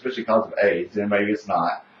sole and sufficient cause of AIDS, then maybe it's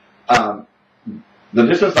not. The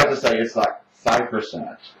distance like to say it's like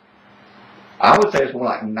 5%. I would say it's more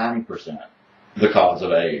like 90% the cause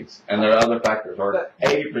of AIDS, and there are other factors, or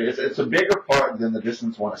 80%. It's a bigger part than the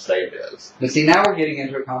dissidents want to say it is. But see, now we're getting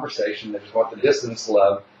into a conversation that is what the dissidents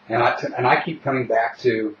love, and I keep coming back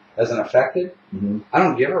to, as an affected, I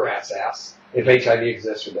don't give a rat's ass if HIV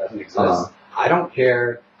exists or doesn't exist. I don't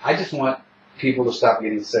care. I just want people to stop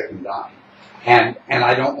getting sick and dying, and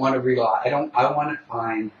I don't want to rely. I want to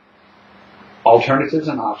find alternatives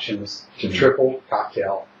and options to triple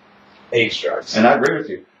cocktail AIDS drugs. And I agree with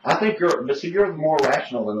you. I think you're more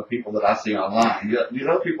rational than the people that I see online. You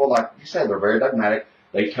know, people like you said, they're very dogmatic.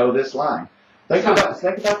 They toe this line. Think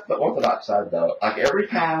about the orthodox side though. Like every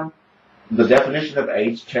time the definition of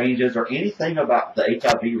AIDS changes or anything about the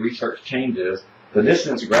HIV research changes, the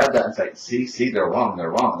dissidents grab that and say, see, they're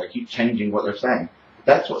wrong. They keep changing what they're saying.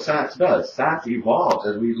 That's what science does. Science evolves.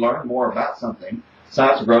 As we learn more about something,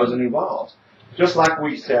 science grows and evolves. Just like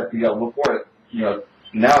we said, before,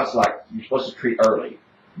 now it's like you're supposed to treat early.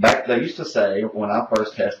 Back, they used to say, when I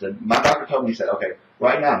first tested, my doctor told me, he said, okay,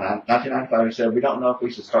 right now, 1995, he said, we don't know if we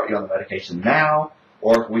should start you on the medication now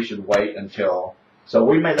or if we should wait until. So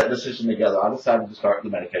we made that decision together. I decided to start the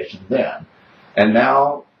medication then. And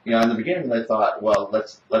now, in the beginning, they thought, well,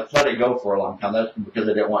 let's let it go for a long time. That's because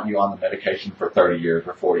they didn't want you on the medication for 30 years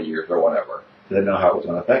or 40 years or whatever. They didn't know how it was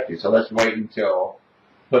going to affect you. So let's wait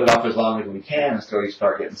put it off as long as we can until you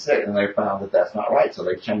start getting sick. And they found that that's not right, so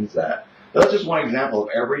they changed that. But that's just one example of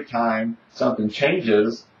every time something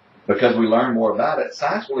changes, because we learn more about it,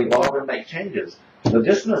 science will evolve and make changes. The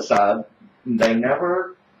dissident side, they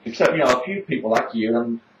never, except, a few people like you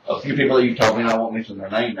and a few people that you told me, and I won't mention their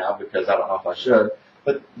name now because I don't know if I should,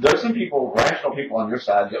 but there's some people, rational people on your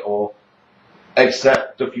side that will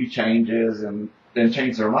accept a few changes and then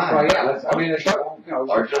change their mind. Well, yeah, and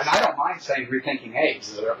I don't mind saying rethinking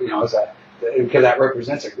AIDS, because that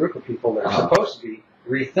represents a group of people that are supposed to be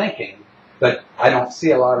rethinking, but I don't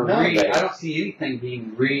see a lot of I don't see anything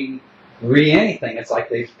being anything. It's like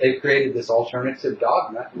they've created this alternative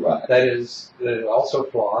dogma that is also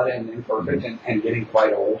flawed and imperfect and getting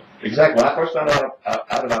quite old. Exactly. When I first found out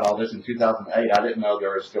about all this in 2008, I didn't know there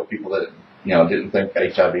were still people that didn't think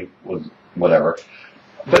HIV was whatever.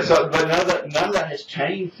 But none of that has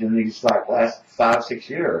changed in these last 5-6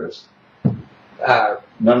 years.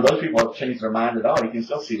 None of those people have changed their mind at all. You can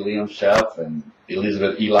still see Liam Sheff and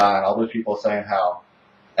Elizabeth Eli and all those people saying how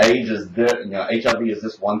AIDS is this, HIV is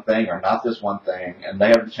this one thing or not this one thing, and they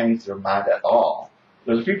haven't changed their mind at all.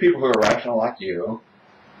 There's a few people who are rational like you.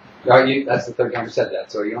 That's the third time you said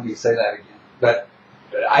that, so you don't need to say that again. But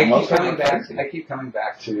I keep coming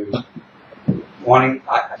back to wanting.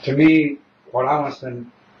 To me, what I want to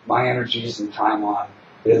spend my energies and time on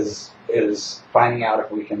is finding out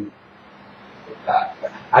if we can.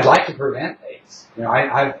 I'd like to prevent AIDS. identities. You know,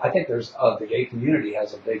 I think there's the gay community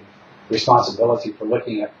has a big responsibility for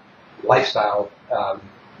looking at lifestyle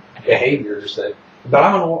behaviors that. But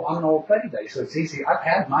I'm an old lady today, so it's easy. I've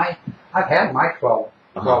had my 12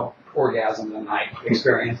 orgasm a night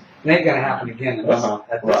experience. It ain't going to happen again in this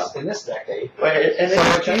decade.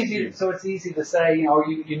 So it's easy to say, you know,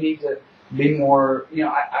 you need to be more. You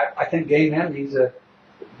know, I think gay men need to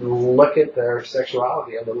look at their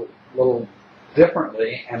sexuality a little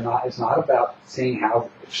differently, and it's not about seeing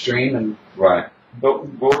how extreme and right. But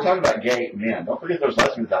we're talking about gay men. Don't forget there's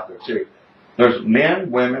lesbians out there too. There's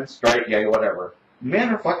men, women, straight, gay, whatever. Men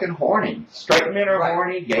are fucking horny. Straight men are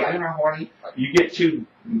horny. Gay men are horny. You get two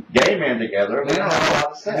gay men together, men are have a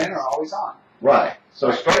lot of sex. Men are always on. Right.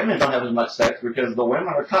 So straight men don't have as much sex because the women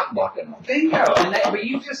are cock blocking them. Bingo. But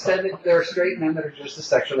you just said that there are straight men that are just as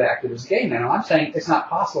sexually active as gay men. And I'm saying it's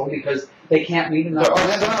not possible because they can't meet enough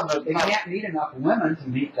women. They can't meet enough women to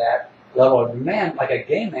meet that level of demand, like a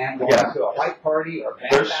gay man going to a white party or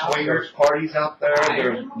there's swingers parties out there.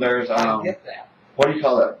 There's I get that. What do you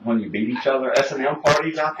call it when you beat each other? S&M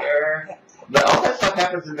parties out there. All that stuff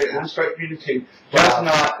happens in the straight community, just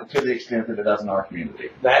not to the extent that it does in our community.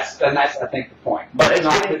 That's I think the point. But it's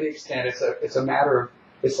not to the extent. It's a matter of,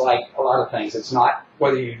 it's like a lot of things. It's not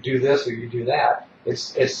whether you do this or you do that.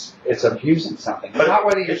 It's abusing something. It's not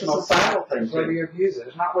whether you it's a societal thing. It's whether you abuse it.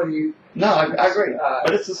 It's not whether you. No, I agree.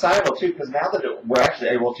 But it's societal too, because now that we're actually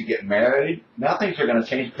able to get married, now things are going to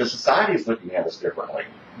change because society is looking at us differently.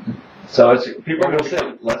 So people are going to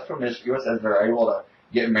become less promiscuous as they're able to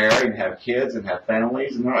get married and have kids and have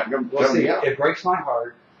families, and they're not going to be out. It breaks my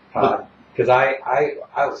heart because I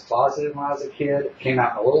was closeted when I was a kid. Came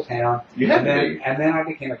out in a little town. And then I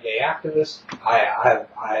became a gay activist.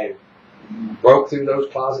 I broke through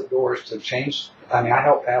those closet doors to change. I mean, I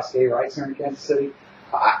helped pass gay rights here in Kansas City,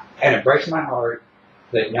 and it breaks my heart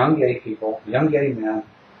that young gay people, young gay men,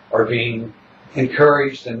 are being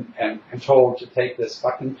encouraged and told to take this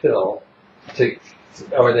fucking pill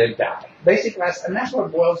or they die. Basically, and that's what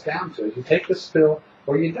it boils down to: is you take this pill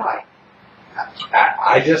or you die.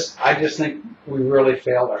 I just think we really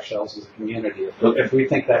failed ourselves as a community if we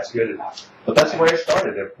think that's good enough. But that's the way it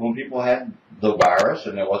started. When people had the virus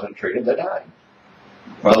and it wasn't treated, they died.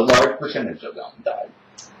 Well, a large percentage of them died.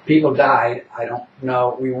 People died. I don't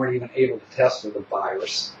know. We weren't even able to test for the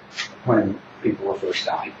virus when people were first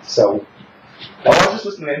dying. So. I was just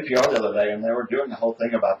listening to NPR the other day, and they were doing the whole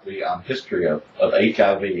thing about the history of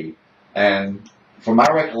HIV. And from my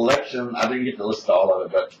recollection, I didn't get to listen to all of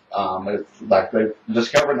it, but it's like they've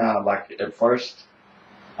discovered now, like at first,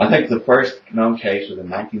 I think the first known case was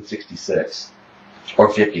in 1966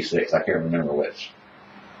 or 56. I can't remember which.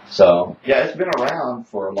 So yeah, it's been around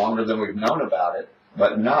for longer than we've known about it,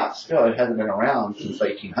 but it hasn't been around since the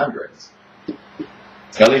 1800s.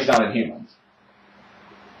 At least not in humans.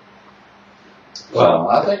 So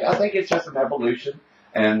I think it's just an evolution,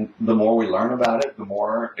 and the more we learn about it, the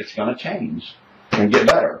more it's going to change and get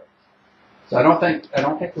better. So I don't think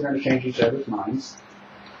we're going to change each other's minds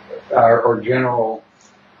or general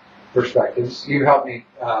perspectives. You helped me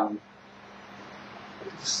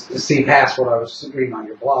see past what I was reading on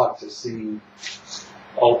your blog to see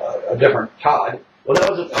a different Todd. Well,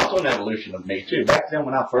 that was also an evolution of me too. Back then,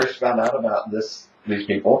 when I first found out about these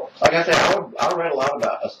people, like I said, I read a lot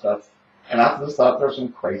about stuff. And I just thought there were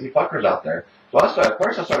some crazy fuckers out there. So at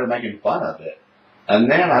first I started making fun of it. And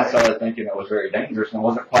then I started thinking it was very dangerous and it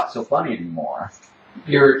wasn't quite so funny anymore.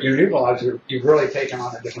 Your new blogs, you've really taken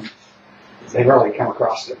on they really come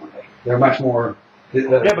across differently. They're much more... because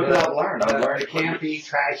I've learned. The campy,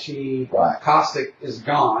 trashy, caustic is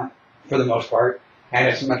gone for the most part. And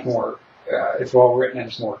it's much more, it's well written and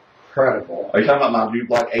it's more credible. Are you talking about my new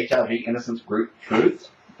blog, HIV Innocence Group Truth?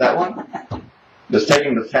 That one? Just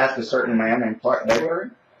taking to task a certain man named Clark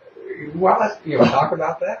Baylor? Well, you want to talk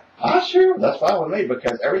about that? Sure. That's fine with me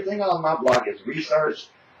because everything on my blog is researched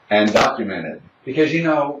and documented. Because,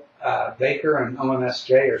 Baker and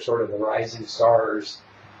OMSJ are sort of the rising stars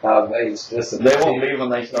of AIDS dissidents. They won't leave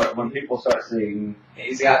when people start seeing...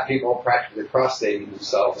 He's got people practically prostrating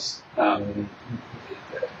themselves to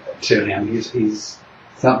him. He's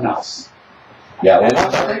something else. Yeah, well,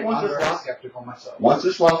 once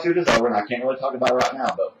this lawsuit is over, and I can't really talk about it right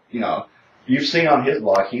now, but, you've seen on his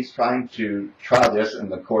blog, he's trying to try this in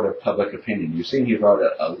the court of public opinion. You've seen he wrote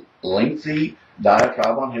a lengthy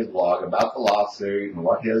diatribe on his blog about the lawsuit and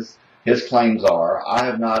what his claims are. I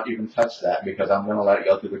have not even touched that because I'm going to let it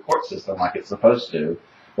go through the court system like it's supposed to.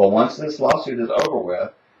 Well, once this lawsuit is over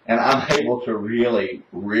with, and I'm able to really,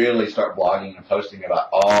 really start blogging and posting about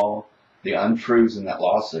all the untruths in that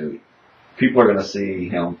lawsuit, people are going to see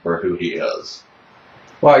him for who he is.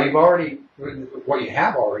 Well, what you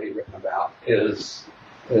have already written about is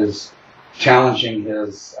challenging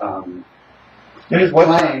his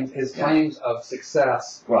claims of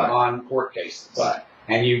success on court cases. Right.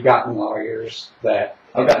 And you've gotten lawyers that...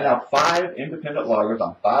 I've got now 5 independent lawyers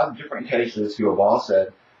on 5 different cases who have all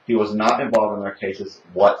said he was not involved in their cases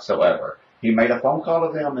whatsoever. He made a phone call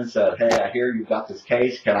to them and said, hey, I hear you've got this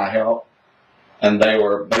case, can I help? And they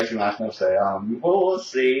were basically nice enough to say, well, we'll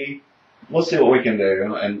see what we can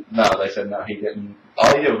do. And no, they said no, he didn't.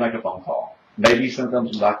 All he did was make a phone call. Maybe sent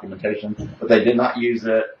them some documentation, but they did not use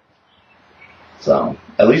it. So,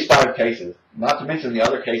 at least 5 cases. Not to mention the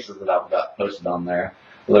other cases that I've got posted on there.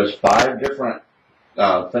 So there's 5 different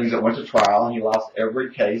things that went to trial, and he lost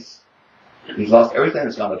every case. He's lost everything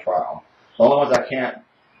that's gone to trial. The only ones I can't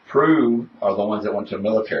prove are the ones that went to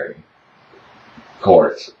military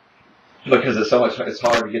courts, because it's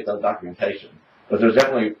hard to get that documentation. But there's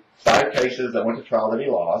definitely 5 cases that went to trial that he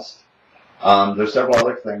lost. There's several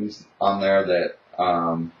other things on there that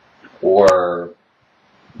were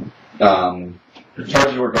the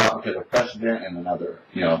charges were dropped because of precedent and another,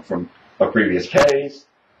 from a previous case.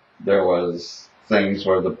 There was things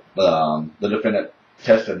where the defendant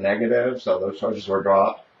tested negative, so those charges were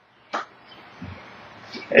dropped.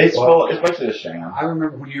 It's basically a sham. I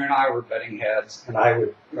remember when you and I were butting heads, and I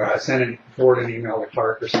would forward an email to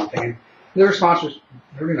Clark or something, and the response was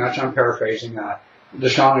pretty much, I'm paraphrasing,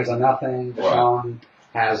 DeShong is a nothing. DeShong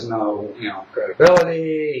has no,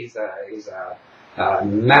 credibility. He's a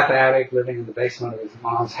meth addict living in the basement of his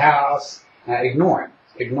mom's house. Ignore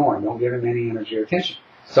him. Don't give him any energy or attention.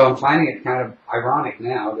 So I'm finding it kind of ironic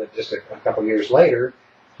now that just a couple of years later,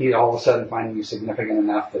 he all of a sudden finding you significant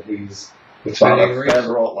enough that he's expending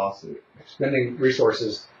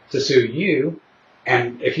resources to sue you.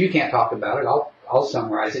 And if you can't talk about it, I'll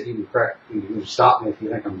summarize it. You can stop me if you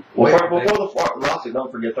think I'm... Well, before the lawsuit, don't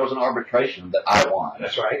forget, there was an arbitration that I won.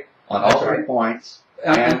 That's right. On all 3 points.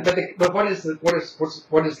 But what is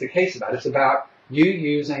the case about? It's about you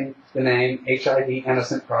using the name HIV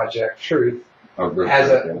Innocent Project Truth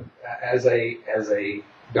as a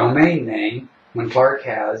domain name when Clark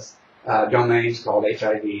has domains called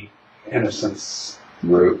HIV Innocence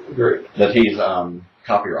Group that he's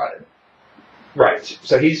copyrighted. Right.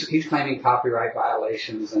 So he's claiming copyright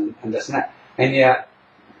violations and this and that, and yet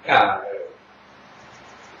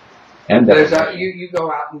you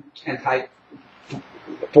go out and type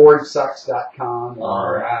FordSucks.com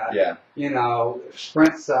or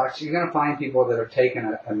Sprint Sucks. You're going to find people that have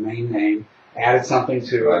taken a main name, added something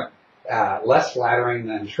to it less flattering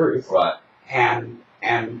than truth, and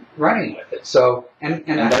running with it. So and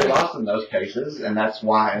they lost in those cases, and that's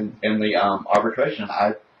why in the arbitration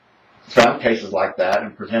I found cases like that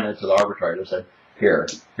and presented to the arbitrator and said,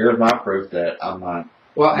 here's my proof that I'm not.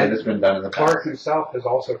 Well, that it's been done in the past. Clark himself has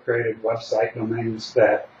also created website domains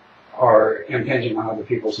that are impinging on other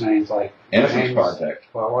people's names, like Innocence Project.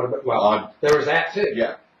 Well, there was that too.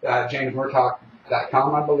 Yeah.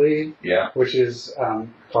 JamesMurtaugh.com, I believe. Yeah. Which is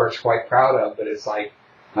Clark's quite proud of, but it's like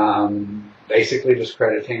basically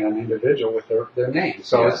discrediting an individual with their name.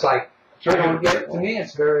 So it's like I don't get it. To me,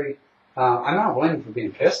 it's very. I'm not blaming him for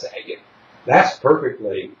being pissed at you. That's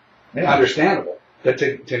perfectly understandable. But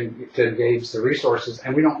to engage the resources,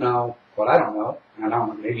 and we don't know what I don't know, and I don't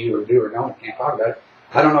know, maybe you do or don't, I can't talk about it.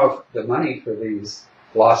 I don't know if the money for these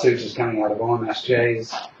lawsuits is coming out of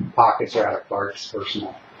OMSJ's pockets or out of Clark's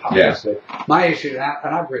personal pockets. Yeah. But my issue,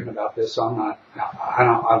 and I've written about this, so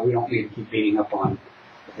we don't need to keep beating up on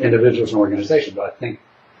individuals and organizations, but I think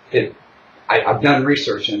I've done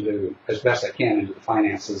research into, as best I can, into the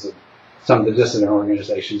finances of some of the dissident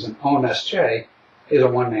organizations, and OMSJ is a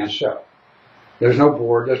one-man show. There's no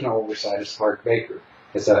board, there's no oversight. It's Clark Baker.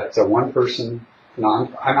 It's a one-person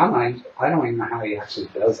I don't even know how he actually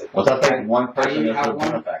does it. Well, I think one person is a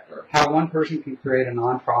benefactor. How one person can create a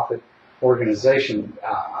nonprofit organization,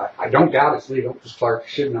 I don't doubt it's legal because Clark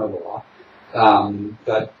should know the law.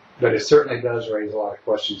 But it certainly does raise a lot of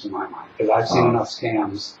questions in my mind because I've seen enough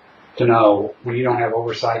scams to know when you don't have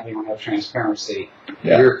oversight, you don't have transparency,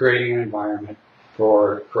 you're creating an environment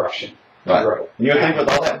for corruption. Right. And you would think with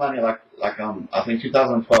all that money, like I think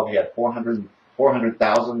 2012 he had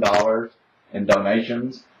 $400,000 in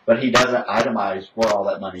donations, but he doesn't itemize where all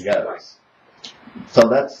that money goes.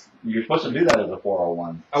 So you're supposed to do that as a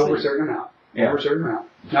 401. Over a certain amount. Yeah. Over a certain amount.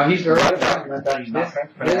 Now he's very his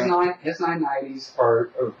 990s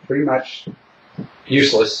are pretty much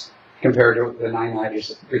useless compared to the 990s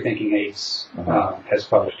that Rethinking AIDS has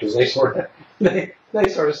published because they sort of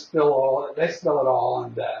spill it all,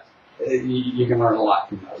 and you can learn a lot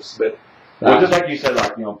from those. But well, just like you said,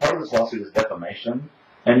 part of this lawsuit is defamation.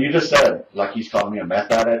 And you just said, like, he's called me a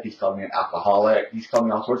meth addict, he's called me an alcoholic, he's called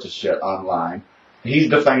me all sorts of shit online.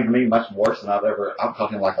 He's defamed me much worse than I'm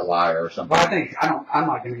called him like a liar or something. Well, I'm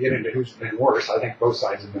not going to get into who's been worse. I think both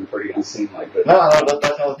sides have been pretty unseemly. But No, that's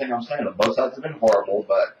the other thing I'm saying. Both sides have been horrible,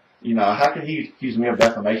 but, how can he accuse me of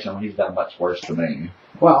defamation when he's done much worse to me?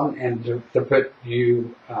 Well, and to put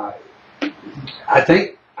you, I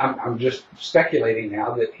think, I'm just speculating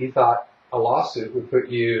now that he thought a lawsuit would put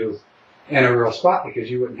you in a real spot because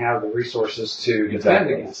you wouldn't have the resources to defend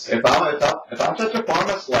against it. If I'm such a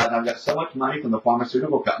pharma slut and I've got so much money from the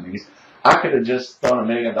pharmaceutical companies, I could have just thrown $1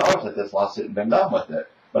 million at this lawsuit and been done with it.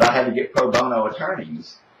 But I had to get pro bono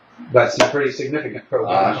attorneys. That's a pretty significant pro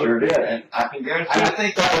bono. I sure did, and I can guarantee. And I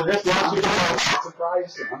think that when this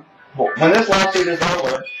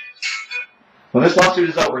lawsuit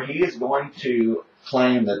is over, he is going to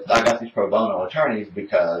claim that I got these pro bono attorneys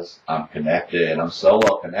because I'm connected. I'm so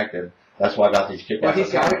well connected. That's why I got these kick-ass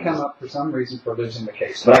attorneys. Well, he's got to come up for some reason for losing the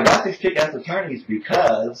case. But I got these kick-ass attorneys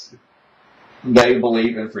because they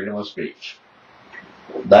believe in freedom of speech.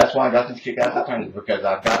 That's why I got these kick-ass attorneys, because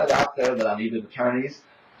I've got it out there that I needed attorneys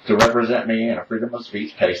to represent me in a freedom of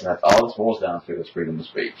speech case, and that's all this boils down to is freedom of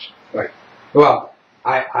speech. Right. Well,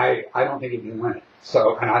 I don't think he can win it.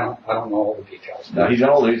 So, and I don't know all the details. No, he's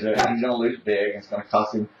going to lose it. He's going to lose big. It's going to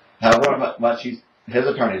cost him however much his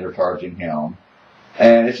attorneys are charging him.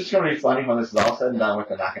 And it's just going to be funny when this is all said and done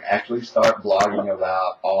with, and I can actually start blogging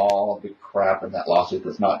about all the crap in that lawsuit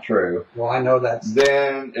that's not true. Well, I know that's...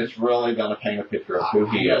 Then it's really going to paint a picture of who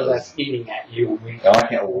he is. That's eating at you. And I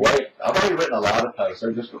can't wait. I've already written a lot of posts.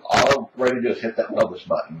 They're just all I'm ready to do is hit that publish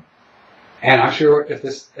button. And I'm sure if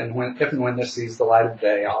and when this sees the light of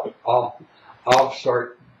day, I'll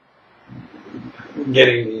start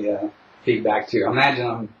getting the feedback too.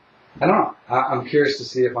 Imagine I don't know. I'm curious to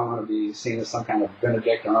see if I'm going to be seen as some kind of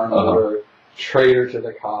Benedict Arnold or traitor to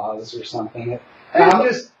the cause or something. And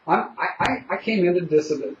I came into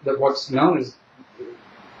dissident, that what's known as,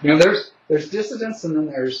 there's dissidents, and then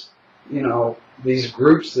there's, these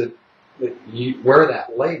groups that wear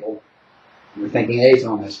that label. You're thinking A's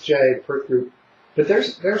on SJ, PERT group, but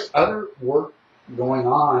there's other work going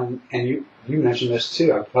on, and you mentioned this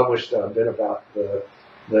too. I published a bit about the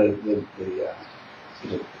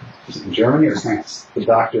is it Germany or France? The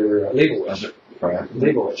Dr.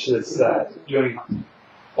 Leibowitz that's doing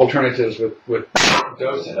alternatives with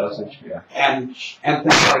dosage, and things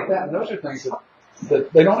like that. And those are things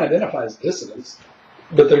that they don't identify as dissidents,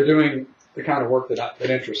 but they're doing the kind of work that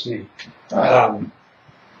interests me. But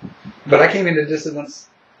I came into dissidents.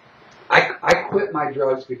 I quit my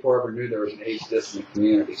drugs before I ever knew there was an AIDS dissident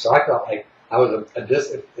community. So I felt like I was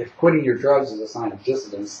if quitting your drugs is a sign of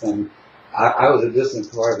dissidence, then I was a dissident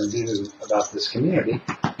before I ever knew about this community.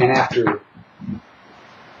 And after,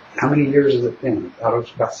 how many years has it been?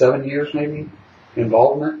 About 7 years maybe,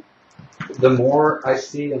 involvement. The more I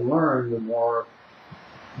see and learn, the more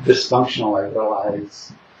dysfunctional I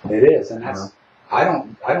realize it is. And that's, I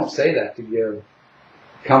don't say that to give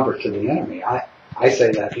comfort to the enemy. I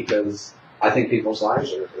say that because I think people's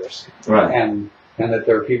lives are at risk. Right. And that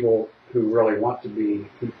there are people who really want to be,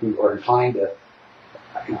 who are inclined to,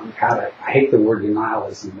 I hate the word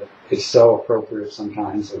denialism, but it's so appropriate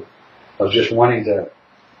sometimes of just wanting to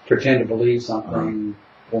pretend to believe something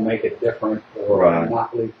will make it different or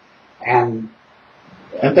not believe. And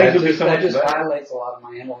that just violates a lot of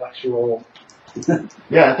my intellectual...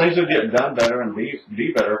 Yeah, things would get done better and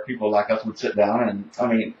be better if people like us would sit down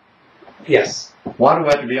and, Yes. Why do we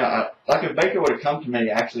have to be on... Like if Baker would have come to me,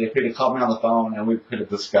 actually, if he'd have called me on the phone and we could have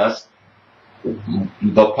discussed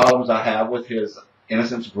the problems I have with his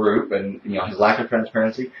innocence group and, his lack of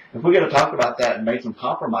transparency, if we could have talked about that and made some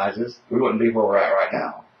compromises, we wouldn't be where we're at right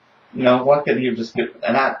now. Why couldn't he have just get...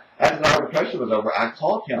 And after the arbitration was over, I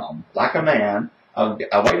called him like a man.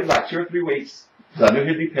 I waited like 2 or 3 weeks because I knew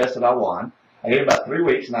he'd be pissed that I won. I gave him about 3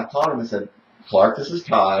 weeks, and I called him and said, Clark, this is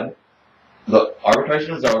Todd. The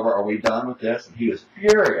arbitration is over. Are we done with this? And he was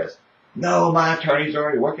furious. No, my attorney's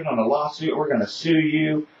already working on a lawsuit. We're going to sue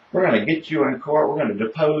you. We're going to get you in court. We're going to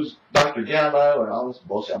depose Dr. Gallo and all this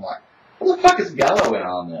bullshit. I'm like, what the fuck is Gallo in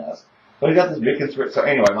on this? But he got this big conspiracy. So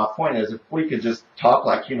anyway, my point is, if we could just talk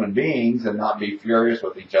like human beings and not be furious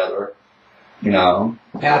with each other, And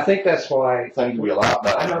I think that's why... things would be a lot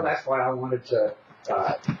better. I know that's why I wanted to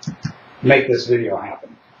make this video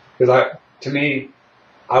happen. Because to me,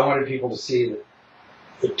 I wanted people to see that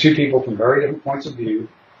the two people from very different points of view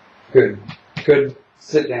could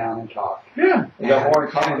sit down and talk. Yeah, we got more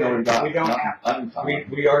in common than we don't have.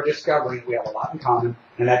 We are discovering we have a lot in common,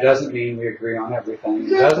 and that doesn't mean we agree on everything.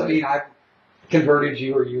 It doesn't mean I've converted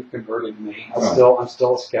you or you've converted me. I'm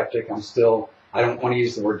still a skeptic. I'm still I don't want to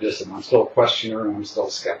use the word dissident. I'm still a questioner and I'm still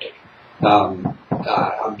a skeptic. I've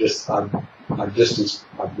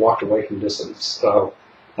walked away from dissidents. So,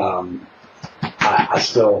 I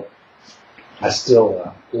still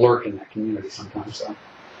lurk in that community sometimes.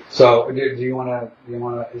 So do you want to,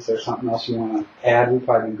 is there something else you want to add? We've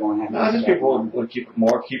probably been going at No, I think people would keep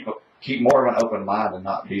more of an open mind and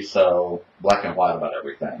not be so black and white about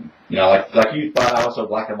everything. You know, like you thought I was so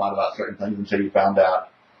black and white about certain things until you found out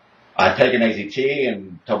I'd taken AZT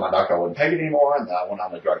and told my doctor I wouldn't take it anymore, and then I went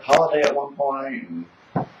on a drug holiday at one point,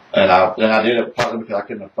 and I did it partly because I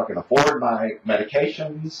couldn't fucking afford my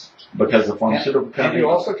medications because the pharmaceutical company. You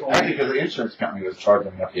also told actually because the insurance company was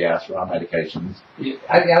charging me up the ass for my medications.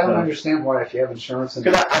 I don't understand why if you have insurance.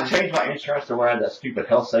 Because I changed my insurance to where I had that stupid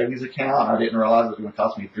health savings account. I didn't realize it was going to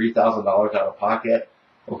cost me $3,000 out of pocket.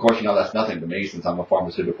 Of course, you know that's nothing to me since I'm a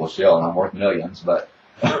pharmaceutical shill and I'm worth millions, but.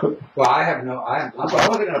 Well, I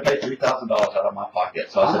wasn't going to pay $3,000 out of my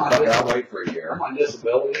pocket, so I said, fuck it, I'll wait for a year. I'm on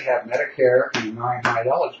disability, have Medicare, and I'm not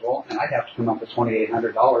eligible, and I'd have to come up with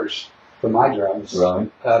 $2,800 for my drugs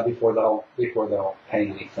before they'll pay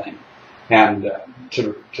anything, and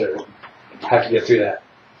to have to get through that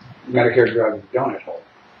Medicare drug donut hole.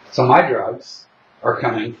 So my drugs are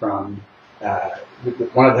coming from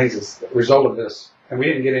one of the things is the result of this, and we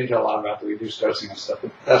didn't get into a lot about the reduced dosing and stuff,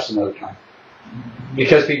 but that's another time.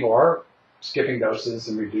 Because people are skipping doses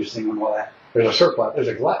and reducing and all that, there's a surplus, there's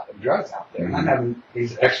a glut of drugs out there. And I'm having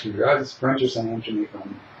these extra drugs. Friends are sending them to me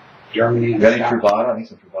from Germany and Scotland. You got any Truvada? I need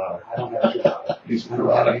some Truvada. I don't have Truvada. I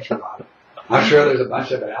don't have any Truvada. I'm sure there's a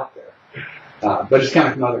bunch of it out there. But it's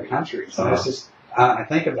coming from other countries. And it's just, I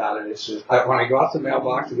think about it, it's just, when I go out to the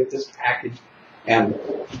mailbox to get this package, and...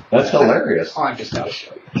 That's hilarious. I'm just going to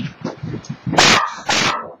show you.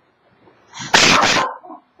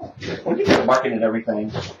 What do you get marking and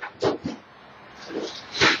everything?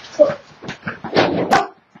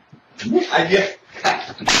 I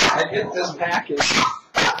get this package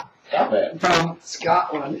from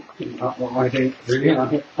Scotland. And I think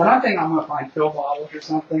I'm going to find pill bottles or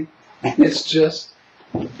something, and it's just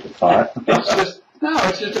a bag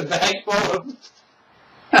full of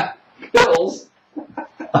pills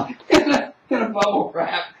in a bubble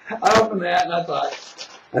wrap. I opened that and I thought.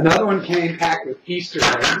 Another one came packed with Easter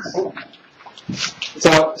eggs.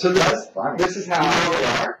 So this is how they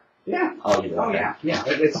are. Yeah. Oh yeah.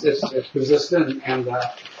 It's resistant and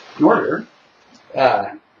in order.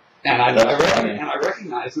 And I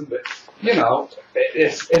recognize them, but you know,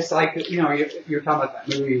 it's like you're talking about that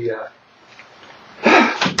movie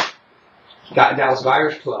Dallas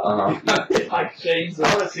Buyers Club. It's like shades of. I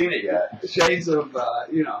haven't seen it yet. Shades of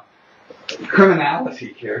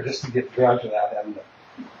criminality here just to get drugs without having to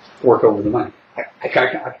work over the money. I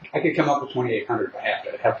could come up with $2,800 if I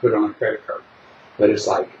have to put it on a credit card, but it's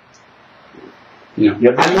like, you have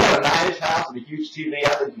a nice house and a huge TV. I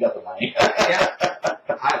think you got the money.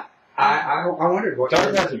 Yeah. I wondered what.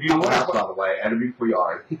 Jordan has a beautiful house, by the way, and a beautiful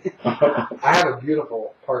yard. I have a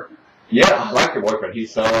beautiful partner. Yeah, I like your boyfriend. He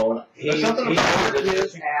worked his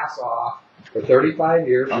ass off for 35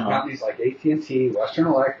 years for companies like AT&T, Western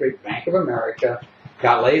Electric, Bank of America.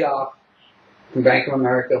 Got laid off from Bank of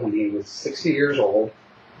America when he was 60 years old,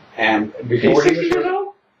 and before he's 60 years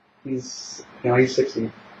old, he's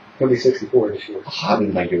 60. He'll be 64 this year. I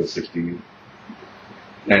didn't think he was 60.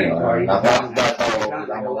 Anyway,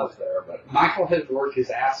 that's all left there. But Michael has worked his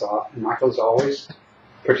ass off, and Michael's always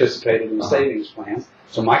participated in the savings plans.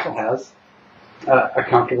 So Michael has a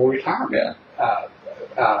comfortable retirement. Yeah.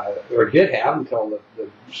 Or did have until the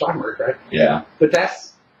stock market crashed. Yeah. But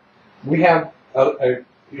we have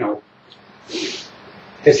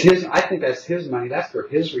it's his. I think that's his money. That's for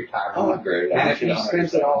his retirement. Oh, great. And if he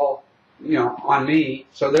spends it all, on me,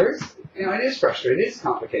 so there's, it is frustrating. It is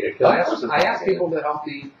complicated because I ask people to help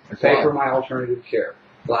me pay for my alternative care.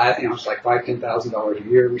 It's like $5,000-$10,000 a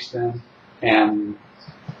year we spend, and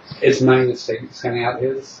it's money that's coming out of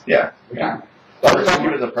his retirement. Well, we're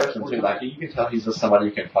talking to the person too. Like you can tell he's just somebody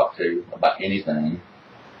you can talk to about anything.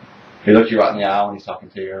 He looks you right in the eye when he's talking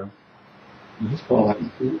to you. He's cool.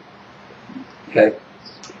 Okay.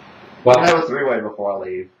 Well, I have a three-way before I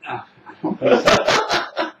leave. I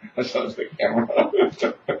showed the camera.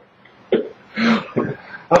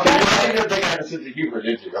 Okay. You didn't think I had a sense of humor,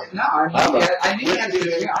 did you? No, I knew you had to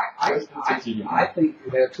do. I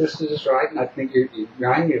think that Twisted is right, and I think you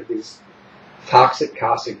remind me of these toxic,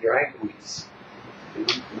 caustic drag queens.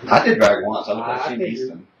 I did drag once. I looked like Shane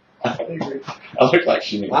Easton. I looked like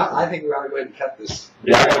Shane Easton. I think we ought to go ahead and cut this.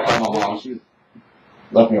 Yeah, I got to call my mom. She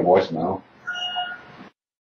left me a voicemail.